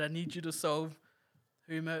murdered. I need you to solve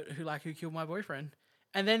who killed my boyfriend."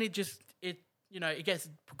 And then it gets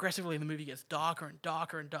progressively, the movie gets darker and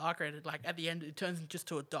darker and darker. And at the end, it turns just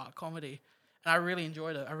to a dark comedy. And I really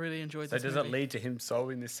enjoyed it. I really enjoyed So this does movie. it lead to him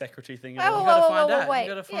solving this secretary thing? Whoa, at whoa, all? gotta whoa, find whoa, out. You wait.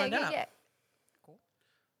 gotta find out. Yeah.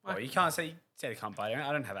 Oh, you can't say. You said I can't buy it.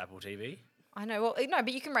 I don't have Apple TV. I know. Well, no,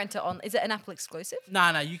 but you can rent it on. Is it an Apple exclusive?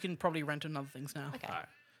 No, you can probably rent it on other things now. Okay.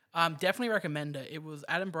 Alright. Definitely recommend it. It was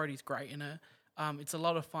Adam Brody's great in it. It's a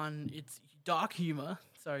lot of fun. It's dark humor,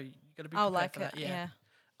 so you got to be I'll prepared like for it. that. Yeah.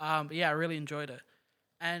 But yeah, I really enjoyed it.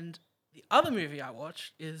 And the other movie I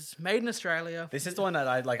watched is Made in Australia. This is the one that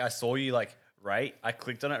I saw you rate. I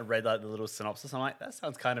clicked on it and read the little synopsis. I'm like, that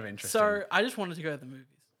sounds kind of interesting. So I just wanted to go to the movies.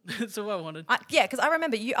 That's all I wanted. Yeah, because I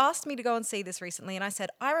remember you asked me to go and see this recently, and I said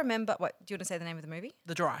I remember. What do you want to say the name of the movie?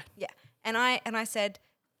 The Dry. Yeah, and I said,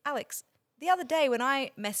 Alex, the other day when I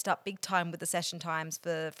messed up big time with the session times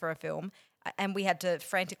for a film, and we had to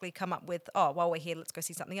frantically come up with, while we're here, let's go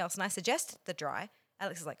see something else, and I suggested The Dry.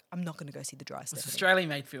 Alex is like, I'm not going to go see The Dry, It's an Stephanie.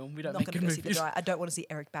 Australian-made film. We don't I'm not make going good to go see movies. The Dry. I don't want to see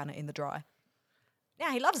Eric Bana in The Dry.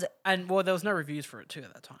 Yeah, he loves it. And well, there was no reviews for it too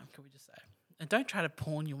at that time. Can we just say? And don't try to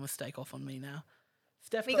pawn your mistake off on me now.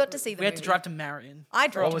 Steph, We got to see the We had to movie. drive to Marion. I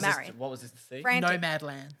what drove to was Marion. What was this to see? Frantic.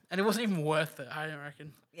 Nomadland, and it wasn't even worth it. I don't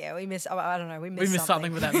reckon. Yeah, we missed. I don't know. We We missed, missed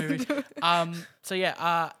something with that movie. So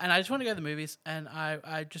yeah, and I just want to go to the movies, and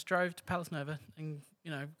I just drove to Palace Nova and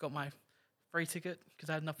got my free ticket because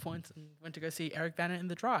I had enough points and went to go see Eric Bana in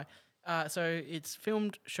The Dry. So it's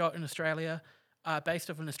filmed, shot in Australia, based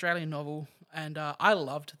off an Australian novel, and I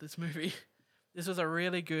loved this movie. This was a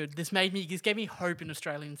really good. This gave me hope in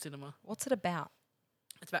Australian cinema. What's it about?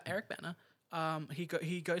 It's about Eric Bana.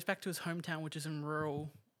 He goes back to his hometown, which is in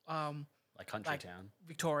rural Like country like- town.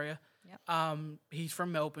 Victoria. Yep. He's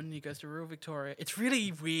from Melbourne. He goes to rural Victoria. It's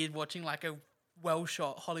really weird watching like a well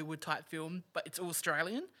shot Hollywood type film, but it's all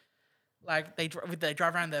Australian. Like they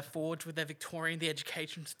drive around their Fords with their Victorian, the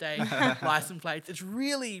education state license plates. It's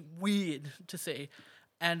really weird to see,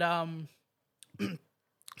 and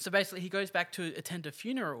So basically, he goes back to attend a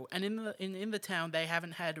funeral, and in the town they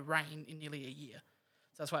haven't had rain in nearly a year,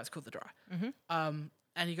 so that's why it's called the Dry.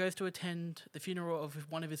 And he goes to attend the funeral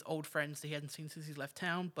of one of his old friends that he hadn't seen since he left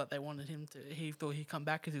town, but they wanted him to. He thought he'd come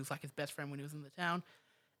back because he was like his best friend when he was in the town,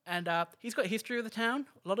 and he's got history of the town.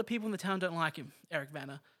 A lot of people in the town don't like him, Eric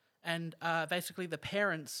Bana, and basically the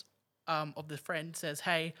parents of the friend says,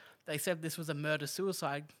 "Hey, they said this was a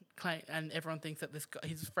murder-suicide claim, and everyone thinks that this guy,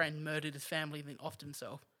 his friend murdered his family and then offed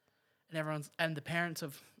himself." And the parents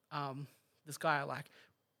of this guy are like,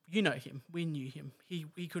 "You know him. We knew him.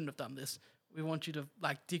 He couldn't have done this. We want you to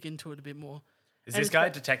like dig into it a bit more." Is And this it's guy a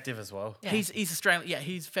quite- detective as well? Yeah. He's Australian. Yeah,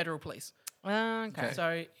 he's federal police. Okay.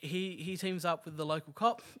 So he teams up with the local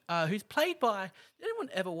cop, who's played by. Did anyone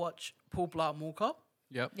ever watch Paul Blart Mall Cop?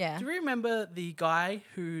 Yep. Yeah. Do you remember the guy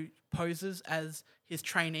who poses as his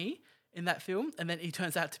trainee in that film, and then he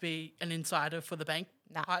turns out to be an insider for the bank,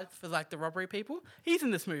 Nah. for like the robbery people? He's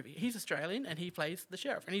in this movie. He's Australian, and he plays the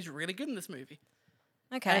sheriff, and he's really good in this movie.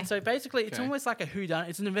 Okay. And so basically, it's Okay. almost like a whodunit.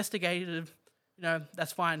 It's an investigative.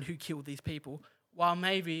 That's fine. Who killed these people? While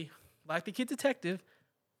maybe, like the kid detective,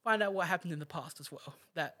 find out what happened in the past as well.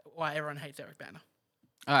 That why everyone hates Eric Bana.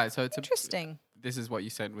 All right, so it's Interesting. this is what you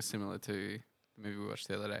said was similar to the movie we watched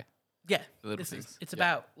the other day. Yeah, The little this is, things. it's Yeah.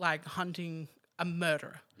 about like hunting a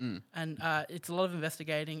murderer, and it's a lot of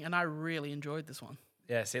investigating. And I really enjoyed this one.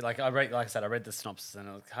 Yeah, see, like I said, I read the synopsis and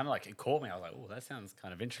it was kind of like it caught me. I was like, oh, that sounds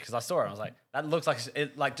kind of interesting because I saw it and I was like, that looks like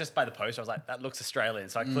it. Like just by the poster, I was like, that looks Australian.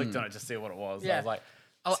 So I clicked on it just to see what it was. And I Yeah. was like,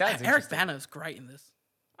 Oh, sounds Eric interesting. Bana is great in this.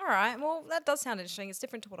 All right. Well, that does sound interesting. It's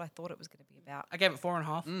different to what I thought it was going to be about. I gave it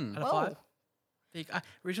 4.5 out of Whoa. 5. I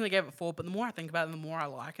originally gave it 4, but the more I think about it, the more I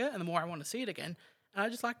like it, and the more I want to see it again. And I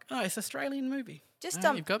just like, oh, it's an Australian movie. Just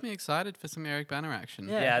You've got me excited for some Eric Bana action.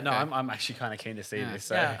 Yeah. Yeah, no, Okay. I'm actually kind of keen to see Yeah. this.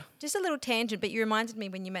 So. Yeah. just a little tangent, but you reminded me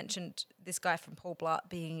when you mentioned this guy from Paul Blart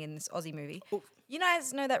being in this Aussie movie. Oh. You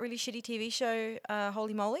guys know that really shitty TV show,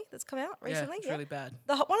 Holy Moly, that's come out recently? Yeah, it's really bad.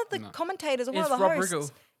 One of the commentators or one Is of the Rob hosts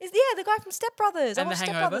Riggle. is the guy from Step Brothers. I And The watched Step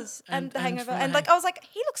Hangover, Brothers and and- The and Hangover, from The and like I was like,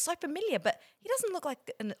 he looks so familiar, but he doesn't look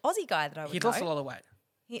like an Aussie guy that I would He know. lost a lot of weight.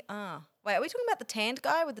 Wait, are we talking about the tanned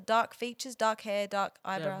guy with the dark features, dark hair, dark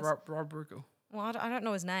Yeah, eyebrows? Rob Riggle. Well, I don't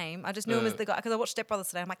know his name. I just knew him as the guy because I watched Step Brothers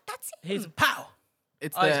today. I'm like, that's him. He's pow.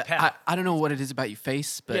 It's Oh, it's the Pat. I don't know what it is about your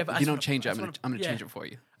face, but Yeah, but I if you just don't wanna- change it, I I'm just gonna wanna- yeah. change it for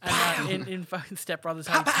you. And in fucking Step Brothers,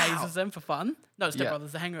 how he tases them for fun. No, Step Yeah.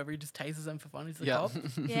 Brothers, The Hangover, he just tases them for fun. He's the Yeah. cop.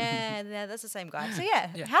 yeah, that's the same guy. So yeah,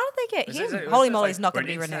 Yeah. how did they get Was him? it- was Holy it Moly's like, not going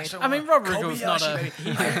to we're be renewed. international? I mean, Rob Kobayashi, Riggle's not a.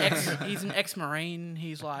 baby. He's an ex-marine.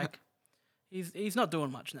 He's like, he's not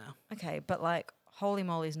doing much now. Okay, but like, Holy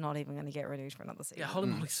Moly's not even going to get renewed for another season. Yeah, Holy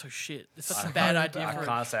Moly's so shit. It's such I a bad can't- idea I for it.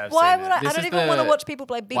 can't say I've Why seen would it. I? This I don't is even want to the watch people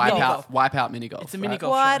play big golf. Wipeout mini golf. It's a mini right?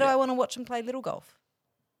 golf. Why show. do I want to watch them play little golf?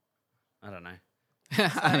 I don't know.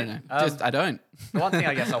 I don't know. Just I don't. The one thing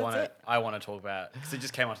I guess I That's want to talk about because it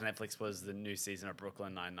just came onto Netflix was the new season of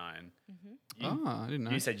Brooklyn Nine-Nine. Oh, I didn't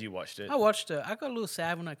know. You said you watched it. I watched it. I got a little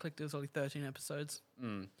sad when I clicked. It was only 13 episodes. I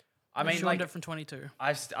mean, Shortened like it from 22.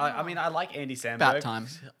 I mean, I like Andy Samberg. About time.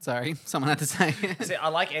 Sorry, someone had to say it. See, I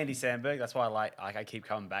like Andy Samberg. That's why I keep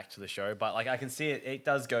coming back to the show. But like, I can see it. It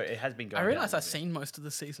does go. It has been going. I realized down a I've bit. seen most of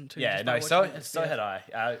the season too. Yeah, just by no. So watching it so SBS. had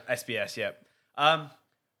I. SBS. Yep.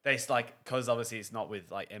 They like because obviously it's not with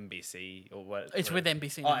like NBC or what. It's with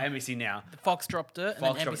NBC Oh, now. NBC now. Fox dropped it, and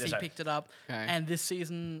Fox then dropped it, NBC sorry. picked it up. Okay. And this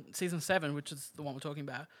season 7, which is the one we're talking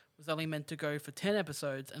about, was only meant to go for 10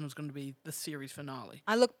 episodes, and was going to be the series finale.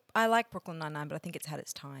 I like Brooklyn Nine-Nine, but I think it's had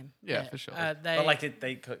its time. Yeah, for sure. But like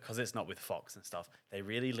they because it's not with Fox and stuff. They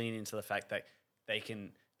really lean into the fact that they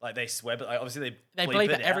can like they swear, but like, obviously They bleep believe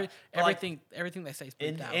it that out. But, like, everything they say is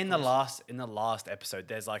in bleeped out. in of the course. last episode,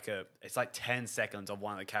 there's like it's like 10 seconds of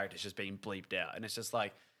one of the characters just being bleeped out, and it's just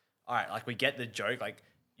like, all right, like we get the joke, like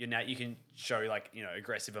you can show like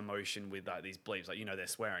aggressive emotion with like these bleeps, like they're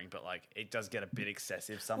swearing, but like it does get a bit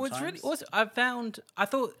excessive Well, sometimes. it's really also. I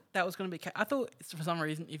thought that was going to be. I thought for some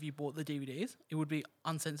reason if you bought the DVDs, it would be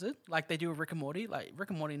uncensored, like they do with Rick and Morty. Like Rick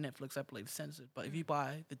and Morty on Netflix, I believe, is censored, but if you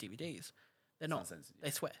buy the DVDs, they're not. uncensored, yeah.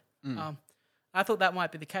 They swear. I thought that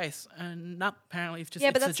might be the case, and not apparently it's just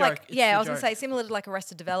Yeah, but it's that's a joke. like It's I a was gonna joke. say similar to like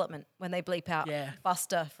Arrested Development when they bleep out Yeah.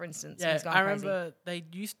 Buster, for instance. when Yeah, he's going I crazy. remember they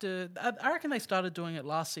used to. I reckon they started doing it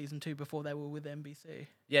last season too, before they were with NBC.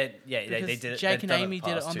 yeah, they Because did it. Jake they've and done Amy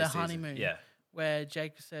did it past on two their seasons. honeymoon. Yeah. Where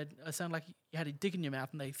Jake said, "I sound like you had a dick in your mouth,"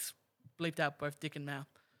 and they bleeped out both dick and mouth.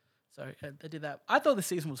 So they did that. I thought the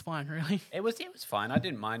season was fine, really. It was fine. I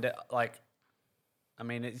didn't mind it. Like, I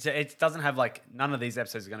mean, it doesn't have like none of these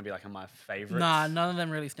episodes are going to be like my favorites. Nah, none of them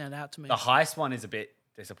really stand out to me. The heist one is a bit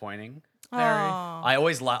disappointing. Very. Oh. I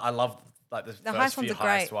alwast I love like the The first heist few ones are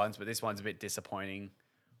heist great. ones, but this one's a bit disappointing.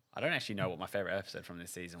 I don't actually know what my favorite episode from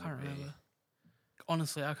this season I can't would be. remember.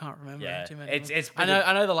 Honestly, I can't remember Yeah, too many. it's I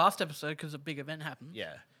know the last episode because a big event happened.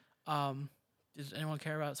 Yeah. Does anyone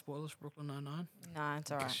care about spoilers for Brooklyn Nine-Nine? No, it's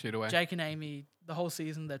all right. Shoot away. Jake and Amy, the whole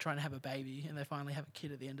season, they're trying to have a baby, and they finally have a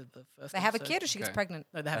kid at the end of the first. They have a episode. kid or she gets Okay. pregnant?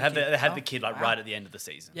 No, they They have had a the, kid. they had the Oh, kid like wow. right at the end of the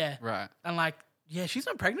season. Yeah, Right. and like, yeah, she's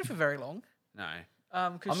not pregnant for very long. No.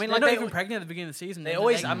 Because I mean, they're like, not they even al- pregnant at the beginning of the season. They and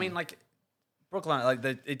always, they- I mean, like Brooklyn, like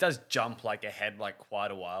it does jump like ahead like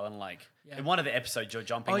quite a while, and like Yeah. in one of the episodes you're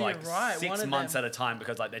jumping Oh, you're like right, one 6 of months them- at a time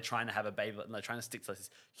because like they're trying to have a baby and they're trying to stick to this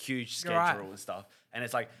huge You're right. schedule and stuff, and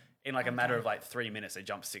it's like in like a matter of like 3 minutes they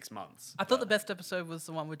jump 6 months. I thought the best episode was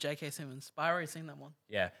the one with J.K. Simmons. But I already seen that one.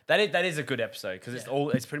 Yeah, that is a good episode because Yeah.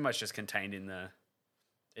 it's pretty much just contained in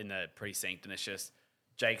the precinct, and it's just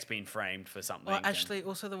Jake's been framed for something. Well, and actually,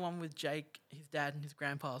 also the one with Jake, his dad, and his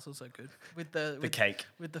grandpa is also good. With the the cake,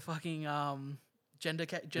 with the fucking gender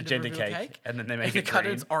the gender gender reveal cake, and then they make And it the cut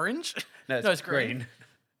green. it's orange. No, it's green. green.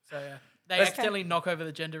 So yeah, they That's- accidentally knock over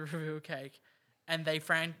the gender reveal cake, and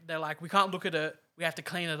they're like, we can't look at it. We have to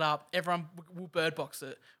clean it up. Everyone will bird box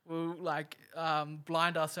it. We'll like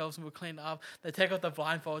blind ourselves and we'll clean it up. They take off the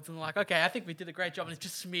blindfolds and they're like, okay, I think we did a great job, and it's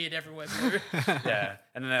just smeared everywhere. Blue. Yeah,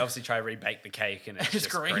 and then they obviously try to rebake the cake, and it's It's just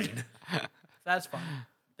green. green. That's fun.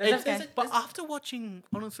 Okay. But after rewatching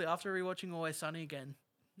Always Sunny again,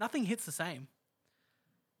 nothing hits the same.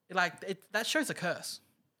 That shows a curse.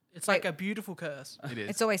 It's like Wait. a beautiful curse. It is.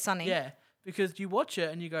 It's always sunny. Yeah, because you watch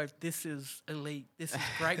it and you go, "This is elite. This is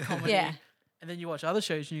great comedy." Yeah. And then you watch other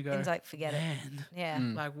shows and you go, And it's like, forget it. "Man, Yeah.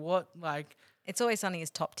 like what? Like It's always sunny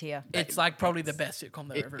is top tier. it's like probably the best sitcom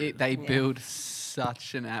there ever. is. They build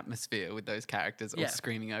such an atmosphere with those characters all Yeah.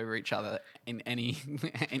 screaming over each other in any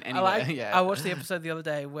I like. way. Yeah. I watched the episode the other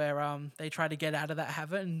day where they try to get out of that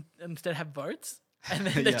habit and instead have votes, and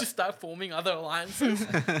then they Yeah. just start forming other alliances.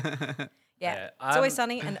 Yeah. Yeah, It's always um,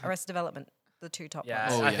 sunny and Arrested Development, the two top Yeah,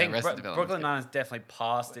 ones. Oh, I yeah, think Arrested Development's Brooklyn good. Nine is definitely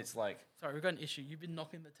past. It's like Sorry, we've got an issue. You've been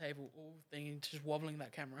knocking the table all thing and just wobbling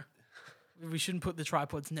that camera. We shouldn't put the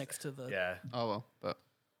tripods next to the. yeah, Oh well, but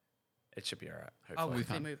it should be alright. I'll Hopefully. we're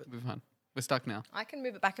quickly fine. move it. We're fine. We're stuck now. I can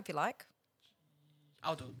move it back if you like.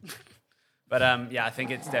 I'll do it. But yeah, I think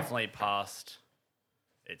it's definitely past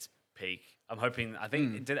its peak. I'm hoping. I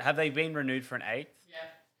think have they been renewed for an 8th? Yeah.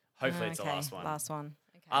 Hopefully, it's the Okay, last one. Last one.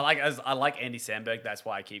 Okay. I like Andy Samberg. That's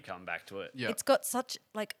why I keep coming back to it. Yeah. It's got such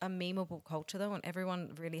like a memeable culture though, and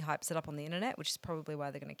everyone really hypes it up on the internet, which is probably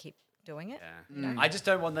why they're going to keep doing it. Yeah. I just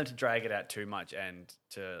don't want them to drag it out too much and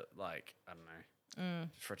to like I don't know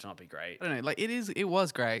for it to not be great. I don't know. Like it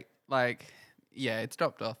was great. Like yeah, it's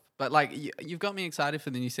dropped off. But like you've got me excited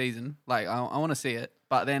for the new season. Like I want to see it.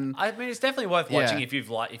 But then I mean, it's definitely worth watching Yeah.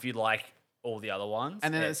 if you like all the other ones.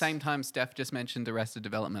 and then at the It's- same time, Steph just mentioned Arrested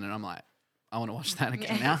Development, and I'm like, I want to watch that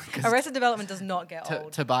again now. 'cause Arrested Development does not get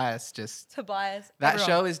old. Tobias just Tobias. that everyone.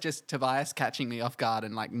 show is just Tobias catching me off guard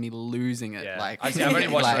and like me losing it. yeah, Like I've already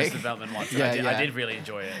watched like- Arrested Development once. And Yeah, I yeah. did really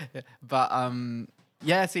enjoy it. Yeah. But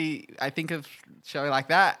yeah, see, I think of show like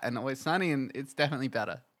that and Always Sunny, and it's definitely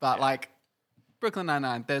better. But like Brooklyn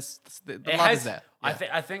Nine-Nine, there's the It love has. is there. I Yeah.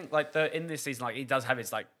 think. I think like the in this season, like it does have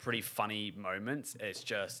its like pretty funny moments. It's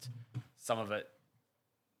just some of it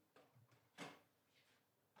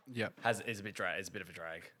Yep. is a bit of a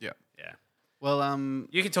drag. Yep. Yeah. Well,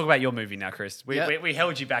 You can talk about your movie now, Chris. We, Yeah. we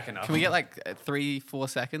held you back enough. can we get like 3-4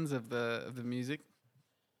 seconds of the music?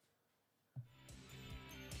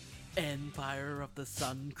 Empire of the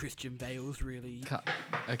Sun. Christian Bale's really. Cut.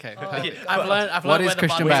 Okay. Oh, perfect. I've learned. What where is the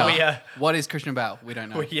Christian buttons Bale? are. We, What is Christian Bale? We don't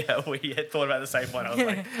know. we had thought about the same one. I was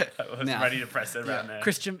like, I was Now. ready to press it around there.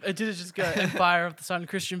 Christian. Did it just go Empire of the Sun?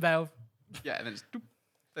 Christian Bale. Yeah, and then just doop.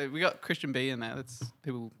 So we got Christian B in there. That's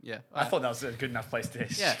people. Yeah. I thought that was a good enough place to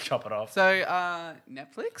Yeah. chop it off. So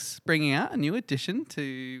Netflix bringing out a new addition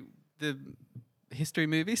to the history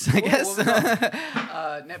movies, I guess.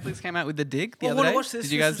 what Netflix came out with The Dig the Well, other wanna day. watch this?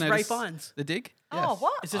 Did you This guys is Ray notice Fiennes. The Dig? Oh,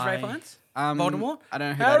 what? Is this Ray I- Fiennes? Um, Voldemort? I don't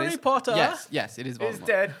know who Harry that is. Potter? Yes, it is Voldemort. He's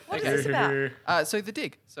dead. What is this about? So The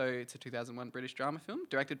Dig. So it's a 2001 British drama film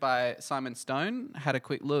directed by Simon Stone. Had a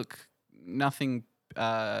quick look. Nothing.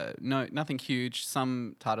 Nothing huge.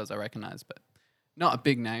 Some titles I recognise, but not a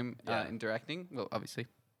big name Yeah. in directing. Well, obviously,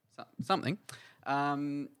 something.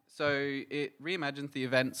 So it reimagines the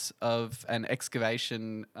events of an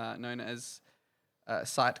excavation known as a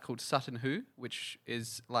site called Sutton Hoo, which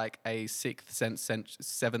is like a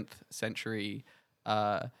 7th century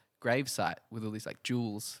grave site with all these like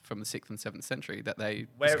jewels from the 6th and 7th century that they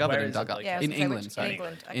discovered where and is dug it up located? Yeah, I was in gonna say England. which- Sorry, in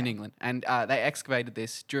England, in okay. England, and they excavated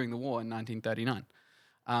this during the war in 1939.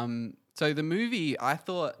 So the movie, I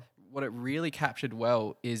thought, what it really captured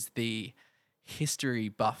well is the history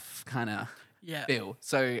buff kind of Yeah. feel.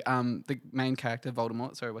 So the main character,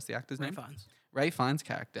 Voldemort, sorry, what's the actor's Ray name? Fiennes. Ray Fiennes'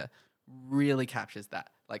 character really captures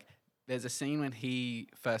that. Like, there's a scene when he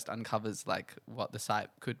first uncovers like what the site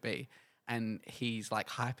could be, and he's like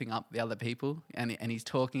hyping up the other people, and he's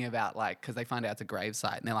talking about like, because they find out it's a grave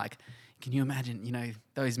site, and they're like, can you imagine, you know,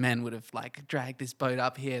 those men would have like dragged this boat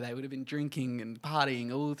up here, they would have been drinking and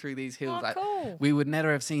partying all through these hills. Oh, like, cool. we would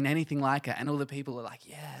never have seen anything like it. And all the people are like,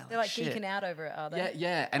 yeah, They're like shit. geeking out over it, are they? Yeah,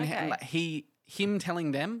 yeah. And, Okay. and like, him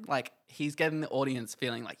telling them, like, he's getting the audience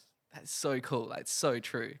feeling like, that's so cool. Like, it's so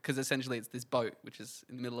true. Because essentially it's this boat, which is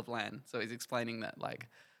in the middle of land. So he's explaining that, like,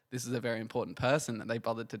 this is a very important person that they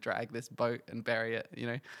bothered to drag this boat and bury it, you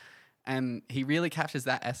know? And he really captures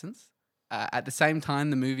that essence. At the same time,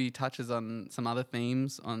 the movie touches on some other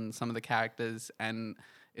themes, on some of the characters, and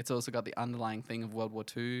it's also got the underlying thing of World War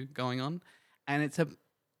II going on. And it's a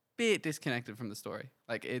bit disconnected from the story.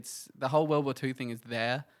 Like, it's the whole World War II thing is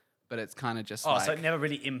there, but it's kind of just like... so it never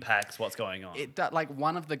really impacts what's going on. Like,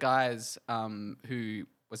 one of the guys who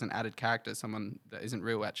was an added character, someone that isn't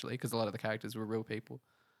real, actually, because a lot of the characters were real people,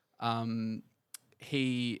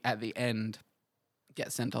 he, at the end,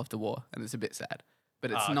 gets sent off to war, and it's a bit sad. But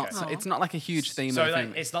it's not. okay. It's not like a huge theme. So of the like,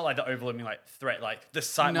 film. it's not like the overwhelming like threat. Like the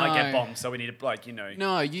site might get No. bombed, so we need to like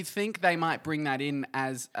No, you think they might bring that in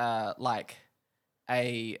as like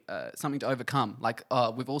a something to overcome. Like, oh,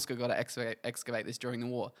 we've also got to excavate this during the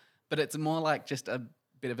war. But it's more like just a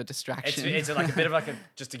bit of a distraction. It's like a bit of like a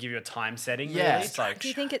just to give you a time setting. Yeah. Really. It's like Do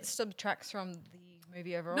you think it subtracts from the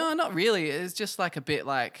movie overall? No, not really. It's just like a bit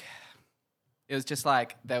like... It was just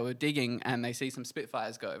like they were digging and they see some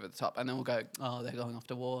Spitfires go over the top and then we'll go, oh, they're going off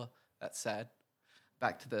to war. That's sad.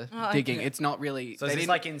 Back to the Oh, digging. okay. It's not really... so. they Is this didn't-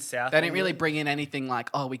 like in South? They didn't really England? bring in anything like,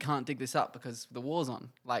 oh, we can't dig this up because the war's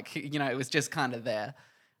on. Like, you know, it was just kind of there.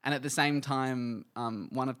 And at the same time,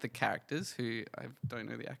 one of the characters, who I don't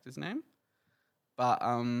know the actor's name, but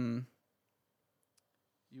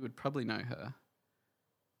you would probably know her.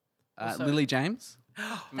 Also- Lily James. You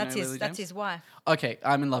That's know his. Lily That's James? his wife. Okay,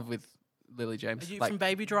 I'm in love with Lily James. Are you Like, from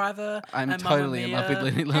Baby Driver? I'm and totally in Mamma love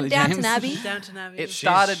with Mia, Lily And Downton James. Abbey. Downton Abbey. It She's-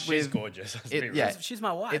 started she's with- gorgeous. Let's it- be real. yeah. She's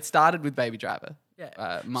my wife. It started with Baby Driver.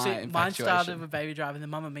 Yeah. My See, mine infatuation. started with Baby Driver, and then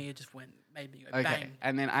Mamma Mia just made me go Okay, bang.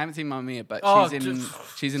 and then I haven't seen Mamma Mia, but Oh, she's in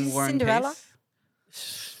just- she's in She's War and Cinderella?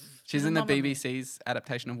 Peace. She's in in the Mamma Mia. BBC's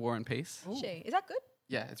adaptation of War and Peace. Is she? Is that good?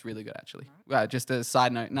 Yeah, it's really good actually. Just a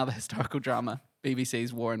side note, another historical drama,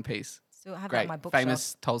 BBC's War and Peace. Still have that Great, on my bookshelf.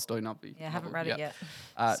 famous Tolstoy novel. Yeah, I haven't read Yep. it yet.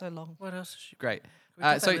 Uh, So long. What else? Is she? Great. we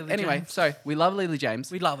talk So about Lily anyway, James? so we love Lily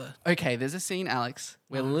James. We love her. Okay, there's a scene, Alex,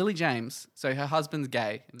 where Lily James, so her husband's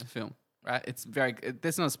gay in the film, right? It's very,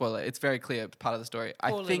 this is not a spoiler, it's very clear part of the story.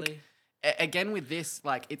 Poor I think, Lily. again with this,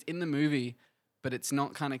 like, it's in the movie, but it's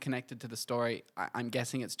not kind of connected to the story. I'm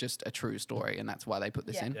guessing it's just a true story, and that's why they put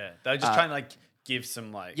this Yeah. in. Yeah, they're just trying to like give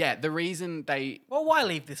some like. Yeah, the reason they... Well, why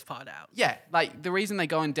leave this part out? Yeah, like, the reason they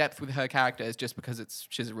go in depth with her character is just because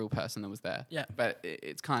she's a real person that was there. Yeah. But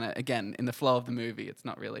it's kind of, again, in the flow of the movie, it's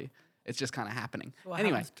not really... It's just kind of happening. What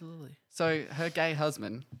Anyway, happens to Lily? so her gay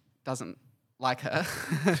husband doesn't like her,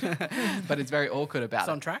 but it's very awkward about It's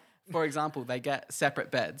on it. track. For example, they get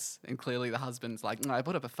separate beds, and clearly the husband's like, "No, I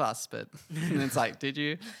put up a fuss," but and it's like, "Did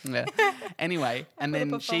you?" Yeah. Anyway, and put up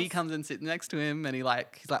then a she fuss. comes and sits next to him, and he's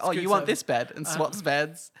like, "Oh, you Scoots want over. this bed?" and swaps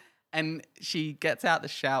beds. And she gets out the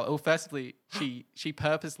shower. Well, firstly, she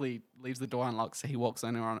purposely leaves the door unlocked, so he walks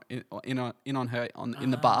in on her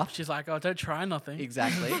in the bath. She's like, oh, don't try nothing.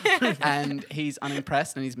 Exactly. And he's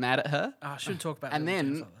unimpressed and he's mad at her. I shouldn't talk about And Lily James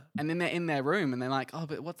then like that. they're in their room and they're like, oh,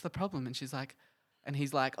 but what's the problem? And she's like, and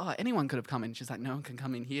he's like, oh, anyone could have come in. She's like, no one can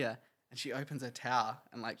come in here. And she opens her tower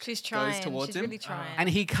and like She's goes trying. towards She's him. really trying. And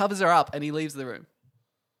he covers her up and he leaves the room.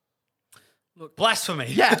 Blasphemy.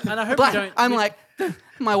 Yeah. And I hope Black- we don't- I'm we- like,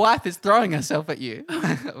 my wife is throwing herself at you.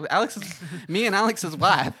 Me and Alex's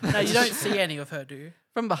wife. No, you don't see any of her, do you?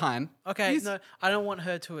 From behind. Okay, He's- no, I don't want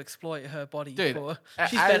her to exploit her body. Dude, for, a-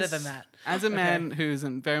 she's better as- than that. As a man who's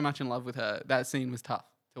very much in love with her, that scene was tough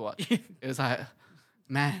to watch. It was like,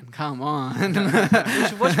 man, come on. We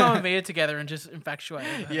should watch Mamma Mia together and just infatuate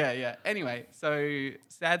with her. Yeah. Anyway, so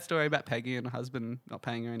sad story about Peggy and her husband not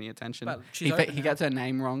paying her any attention. But she's He, open he now. gets her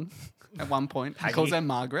name wrong at one point. He Peggy? calls her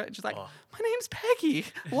Margaret. And she's like, Oh. my name's Peggy.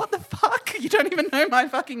 What the fuck? You don't even know my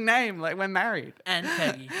fucking name. Like, we're married. And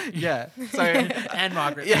Peggy. Yeah. So, And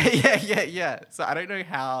Margaret. yeah. So I don't know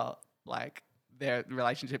how, like, their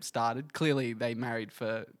relationship started. Clearly, they married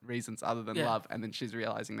for reasons other than Yeah. love. And then she's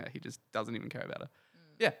realizing that he just doesn't even care about her.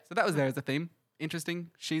 Yeah. So that was there as a theme. Interesting.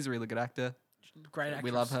 She's a really good actor. Great actress.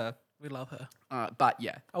 We love her. We love her. But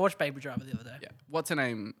yeah, I watched Baby Driver the other day. yeah. What's her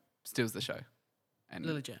name steals the show, And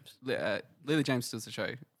Lily James. Lily James steals the show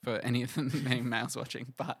for any of the many males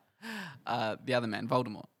watching, but the other man,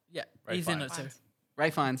 Voldemort. Yeah, Ray he's in it Fiennes. too. Ray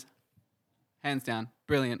Fiennes, hands down,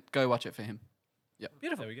 brilliant. Go watch it for him.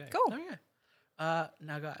 Beautiful. There we go. Cool. There we go.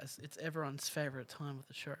 Now, guys, it's everyone's favorite time of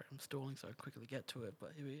the show. I'm stalling so I quickly get to it,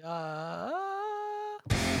 but here we are.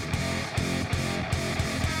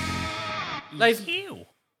 Ladies, Ew.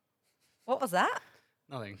 What was that?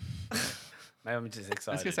 Nothing. Maybe I'm just I was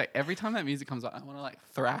excited. gonna say every time that music comes on, I want to like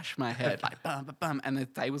thrash my head like bum bum bum, and the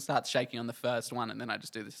table starts shaking on the first one, and then I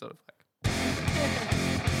just do this sort of like. So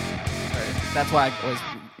that's why I always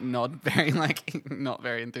nod very not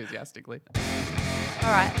very enthusiastically. All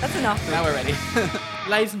right, that's enough. Now we're ready.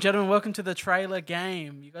 ladies and gentlemen, welcome to the trailer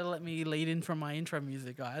game. You gotta let me lead in from my intro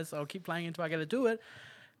music, guys. I'll keep playing until I get to do it.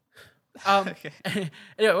 Okay. Anyway,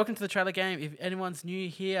 welcome to the trailer game. If anyone's new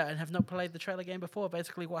here and have not played the trailer game before,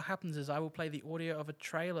 basically what happens is I will play the audio of a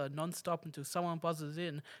trailer non-stop until someone buzzes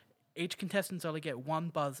in. Each contestant only get one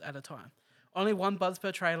buzz at a time. Only one buzz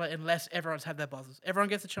per trailer unless everyone's had their buzzes. Everyone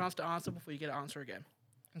gets a chance to answer before you get to answer again.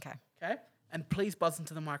 Okay. Okay? And please buzz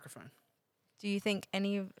into the microphone. Do you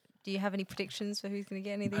have any predictions for who's going to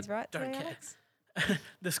get any of these right? don't today, care. Alex?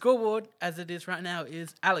 The scoreboard, as it is right now,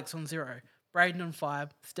 is Alex on 0, Braden on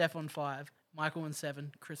 5, Steph on 5, Michael on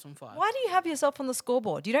 7, Chris on 5. Why do you have yourself on the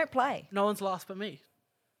scoreboard? You don't play. No one's last but me.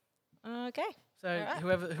 Okay. So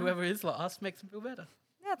Alright. whoever is last makes them feel better.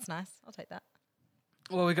 Yeah, that's nice. I'll take that.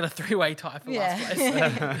 Well, we got a 3-way tie for last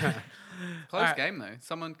place. Close Alright. game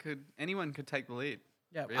though. Anyone could take the lead.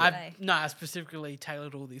 Yeah, Really? I specifically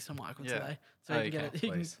tailored all these to Michael Yeah. today, so Oh, you can okay, get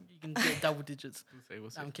it. please. You can get double digits. We'll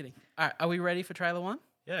see. No, I'm kidding. All right, are we ready for trailer 1?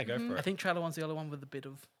 Yeah, go for I it. think trailer 1's the only one with a bit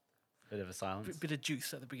of Bit of a silence. bit of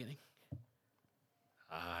juice at the beginning.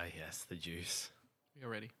 Ah, yes, the juice. You're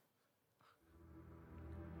ready.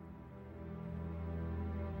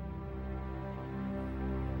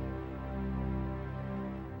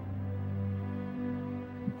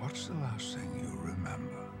 What's the last thing you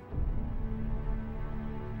remember?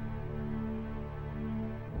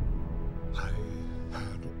 I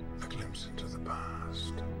had a glimpse into the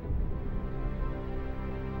past.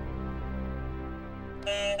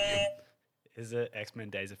 Is it X-Men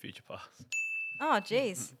Days of Future Past? Oh,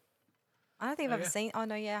 jeez. I don't think I've Okay. ever seen. Oh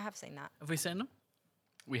no, yeah, I have seen that. Have we seen them?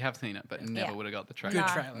 We have seen it, but never Yeah. would have got the Good trailer.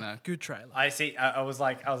 No. trailer. No. Good trailer. I see. I was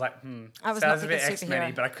like, I was not sounds a bit thinking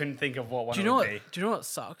X-Men-y, superhero. but I couldn't think of what one Do you it know would what? be. Do you know what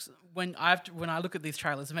sucks? When I look at these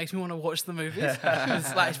trailers, it makes me want to watch the movies.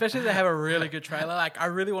 It's like, especially if they have a really good trailer. Like, I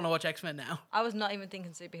really want to watch X-Men now. I was not even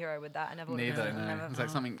thinking superhero with that. I never would have. Neither. No. Never. It's like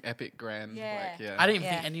something epic, grand. Yeah. Like, yeah. I didn't even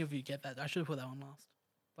think Yeah. any of you get that. I should have put that one last.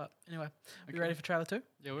 But anyway, Okay. you ready for trailer 2?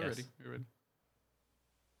 Yeah, we're Yes. ready. We're ready.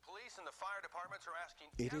 Police and the fire departments are asking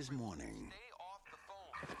It is everyone to morning. stay off the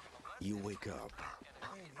phone. You wake up.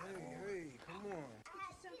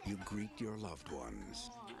 You greet your loved ones.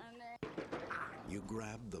 You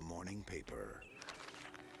grab the morning paper.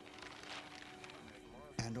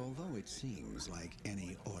 And although it seems like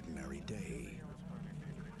any ordinary day,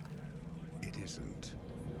 it isn't.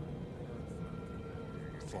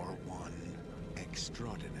 For one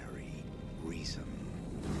extraordinary reason.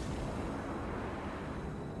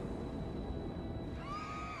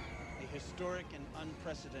 A historic and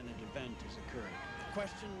unprecedented event is occurring. The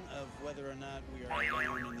question of whether or not we are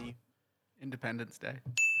alone in the Independence Day.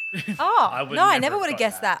 Oh would no, I never never have would have got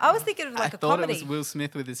guessed that. that. I was thinking of like I a thought comedy. it was Will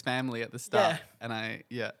Smith with his family at the start, Yeah. and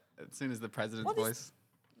as soon as the president's What is- voice.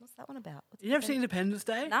 What's that one about? What's You it never about? seen Independence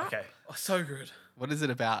Day? Nah. Okay. Oh, so good. What is it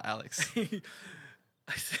about, Alex? All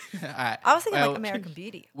right. I was thinking well, like American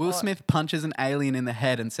Beauty. Will Or- Smith punches an alien in the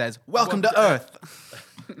head and says, "Welcome to Welcome Earth."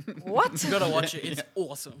 What? You gotta watch it. It's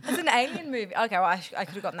awesome. It's an alien movie. Okay, well, I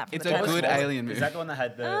could have gotten that from It's the a trailer. good alien movie. Is that the one that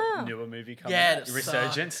had the Oh. newer movie coming Yeah, out? it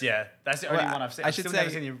Resurgence? Yeah. That's the only Well, one I've seen. I I've should still never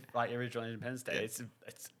say- seen the original Independence Day. It's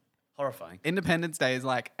horrifying. Independence Day is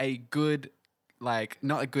like a good, like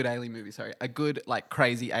not a good alien movie. Sorry, a good like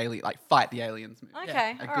crazy alien, like fight the aliens movie.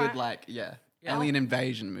 Okay, A all good right. like Yeah. alien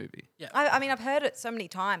invasion movie. I mean, I've heard it so many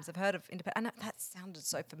times. I've heard of Independence. That sounded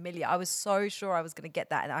so familiar. I was so sure I was going to get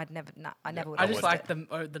that, and I never would. I have just guessed like the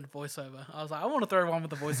voiceover. I was like, I want to throw one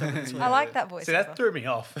with the voiceover this it. week. I like that voice. See, that threw me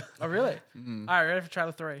off. Oh, really? All right, ready for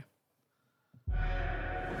trailer 3?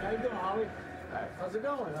 How you doing, Holly? How's it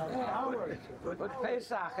going? How are you? Put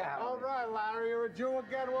Pesach out. All right, Larry, you're a Jew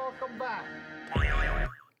again. Welcome back.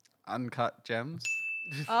 Uncut Gems.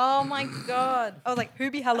 Oh my god! I was like,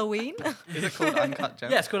 Hoobie Halloween. Is it called Uncut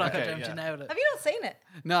Gems? Yeah, it's called Uncut Okay, Gems. yeah. You nailed it. Have you not seen it?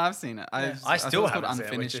 No, I've seen it. Yeah. I still thought it was haven't called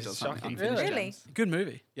seen it, which Unfinished is or something. shocking. Unfinished Really? Gems. Good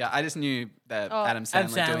movie. Yeah, I just knew that Oh. Adam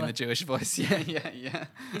Sandler doing Sandler. the Jewish voice. Yeah.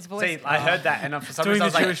 His voice. See, I heard that, and for some Doing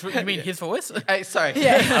reason I the was Jewish. like, You mean his voice? Hey, sorry.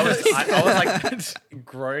 I was like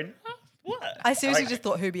grown. What? I seriously Like, just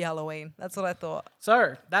thought Hoobie Halloween. That's what I thought.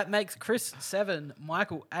 So that makes Chris 7,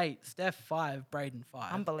 Michael 8, Steph 5, Braden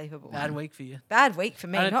 5. Unbelievable. Bad week for you. Bad week for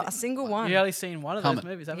me. I don't Not a thi- single one. You only seen one of Comment. those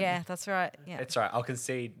movies, haven't Yeah, you? that's right. Yeah. It's right. I'll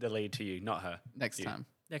concede the lead to you, not her. Next You. time.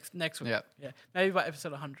 Next week. Yeah. Yeah. Maybe by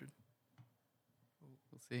episode 100.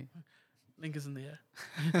 We'll see. Link is in the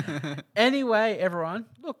air. Anyway, everyone,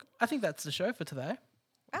 look, I think that's the show for today.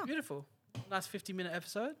 Wow. Beautiful. Nice 50-minute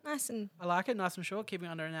episode. Nice and I like it. Nice and short. Keeping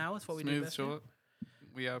it under an hour. That's what we do Smooth, best. here. short.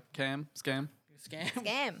 We are scam. Scam.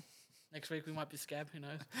 scam. Next week we might be scab. Who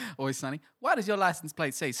knows? Always sunny. Why does your license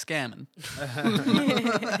plate say scamming?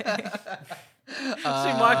 See,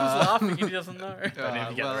 Michael's laughing and he doesn't know. Don't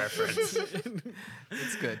even get the reference.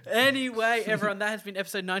 It's good. Anyway, everyone, that has been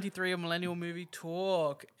episode 93 of Millennial Movie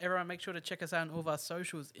Talk. Everyone, make sure to check us out on all of our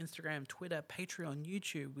socials, Instagram, Twitter, Patreon,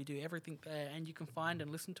 YouTube. We do everything there. And you can find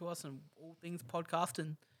and listen to us on all things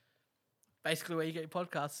podcasting. Basically where you get your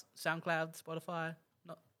podcasts. SoundCloud, Spotify.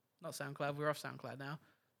 Not SoundCloud. We're off SoundCloud now.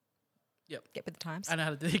 Get with the times. I know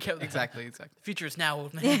how to do it. Exactly. The future is now,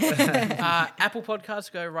 old man. Apple Podcasts,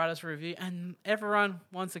 go write us a review. And everyone,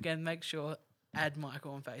 once again, make sure, add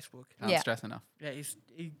Michael on Facebook. Can't Yeah. stress enough. Yeah,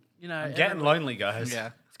 he you know. I'm getting lonely, guys.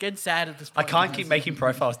 Yeah. It's getting sad at this I point. can't keep making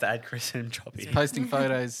profiles to add Chris and Choppy. Posting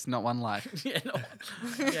photos, not one like. Yeah, no.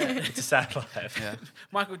 Yeah. It's a sad life. Yeah.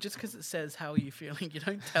 Michael, just because it says how are you feeling, you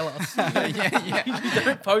don't tell us. yeah. You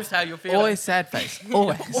don't post how you're feeling. Always sad face.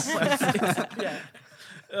 Always. Yeah.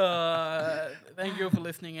 Thank you all for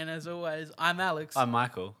listening, and as always, I'm Alex, I'm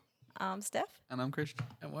Michael. Steph. And I'm Christian.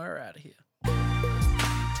 and we're out of here.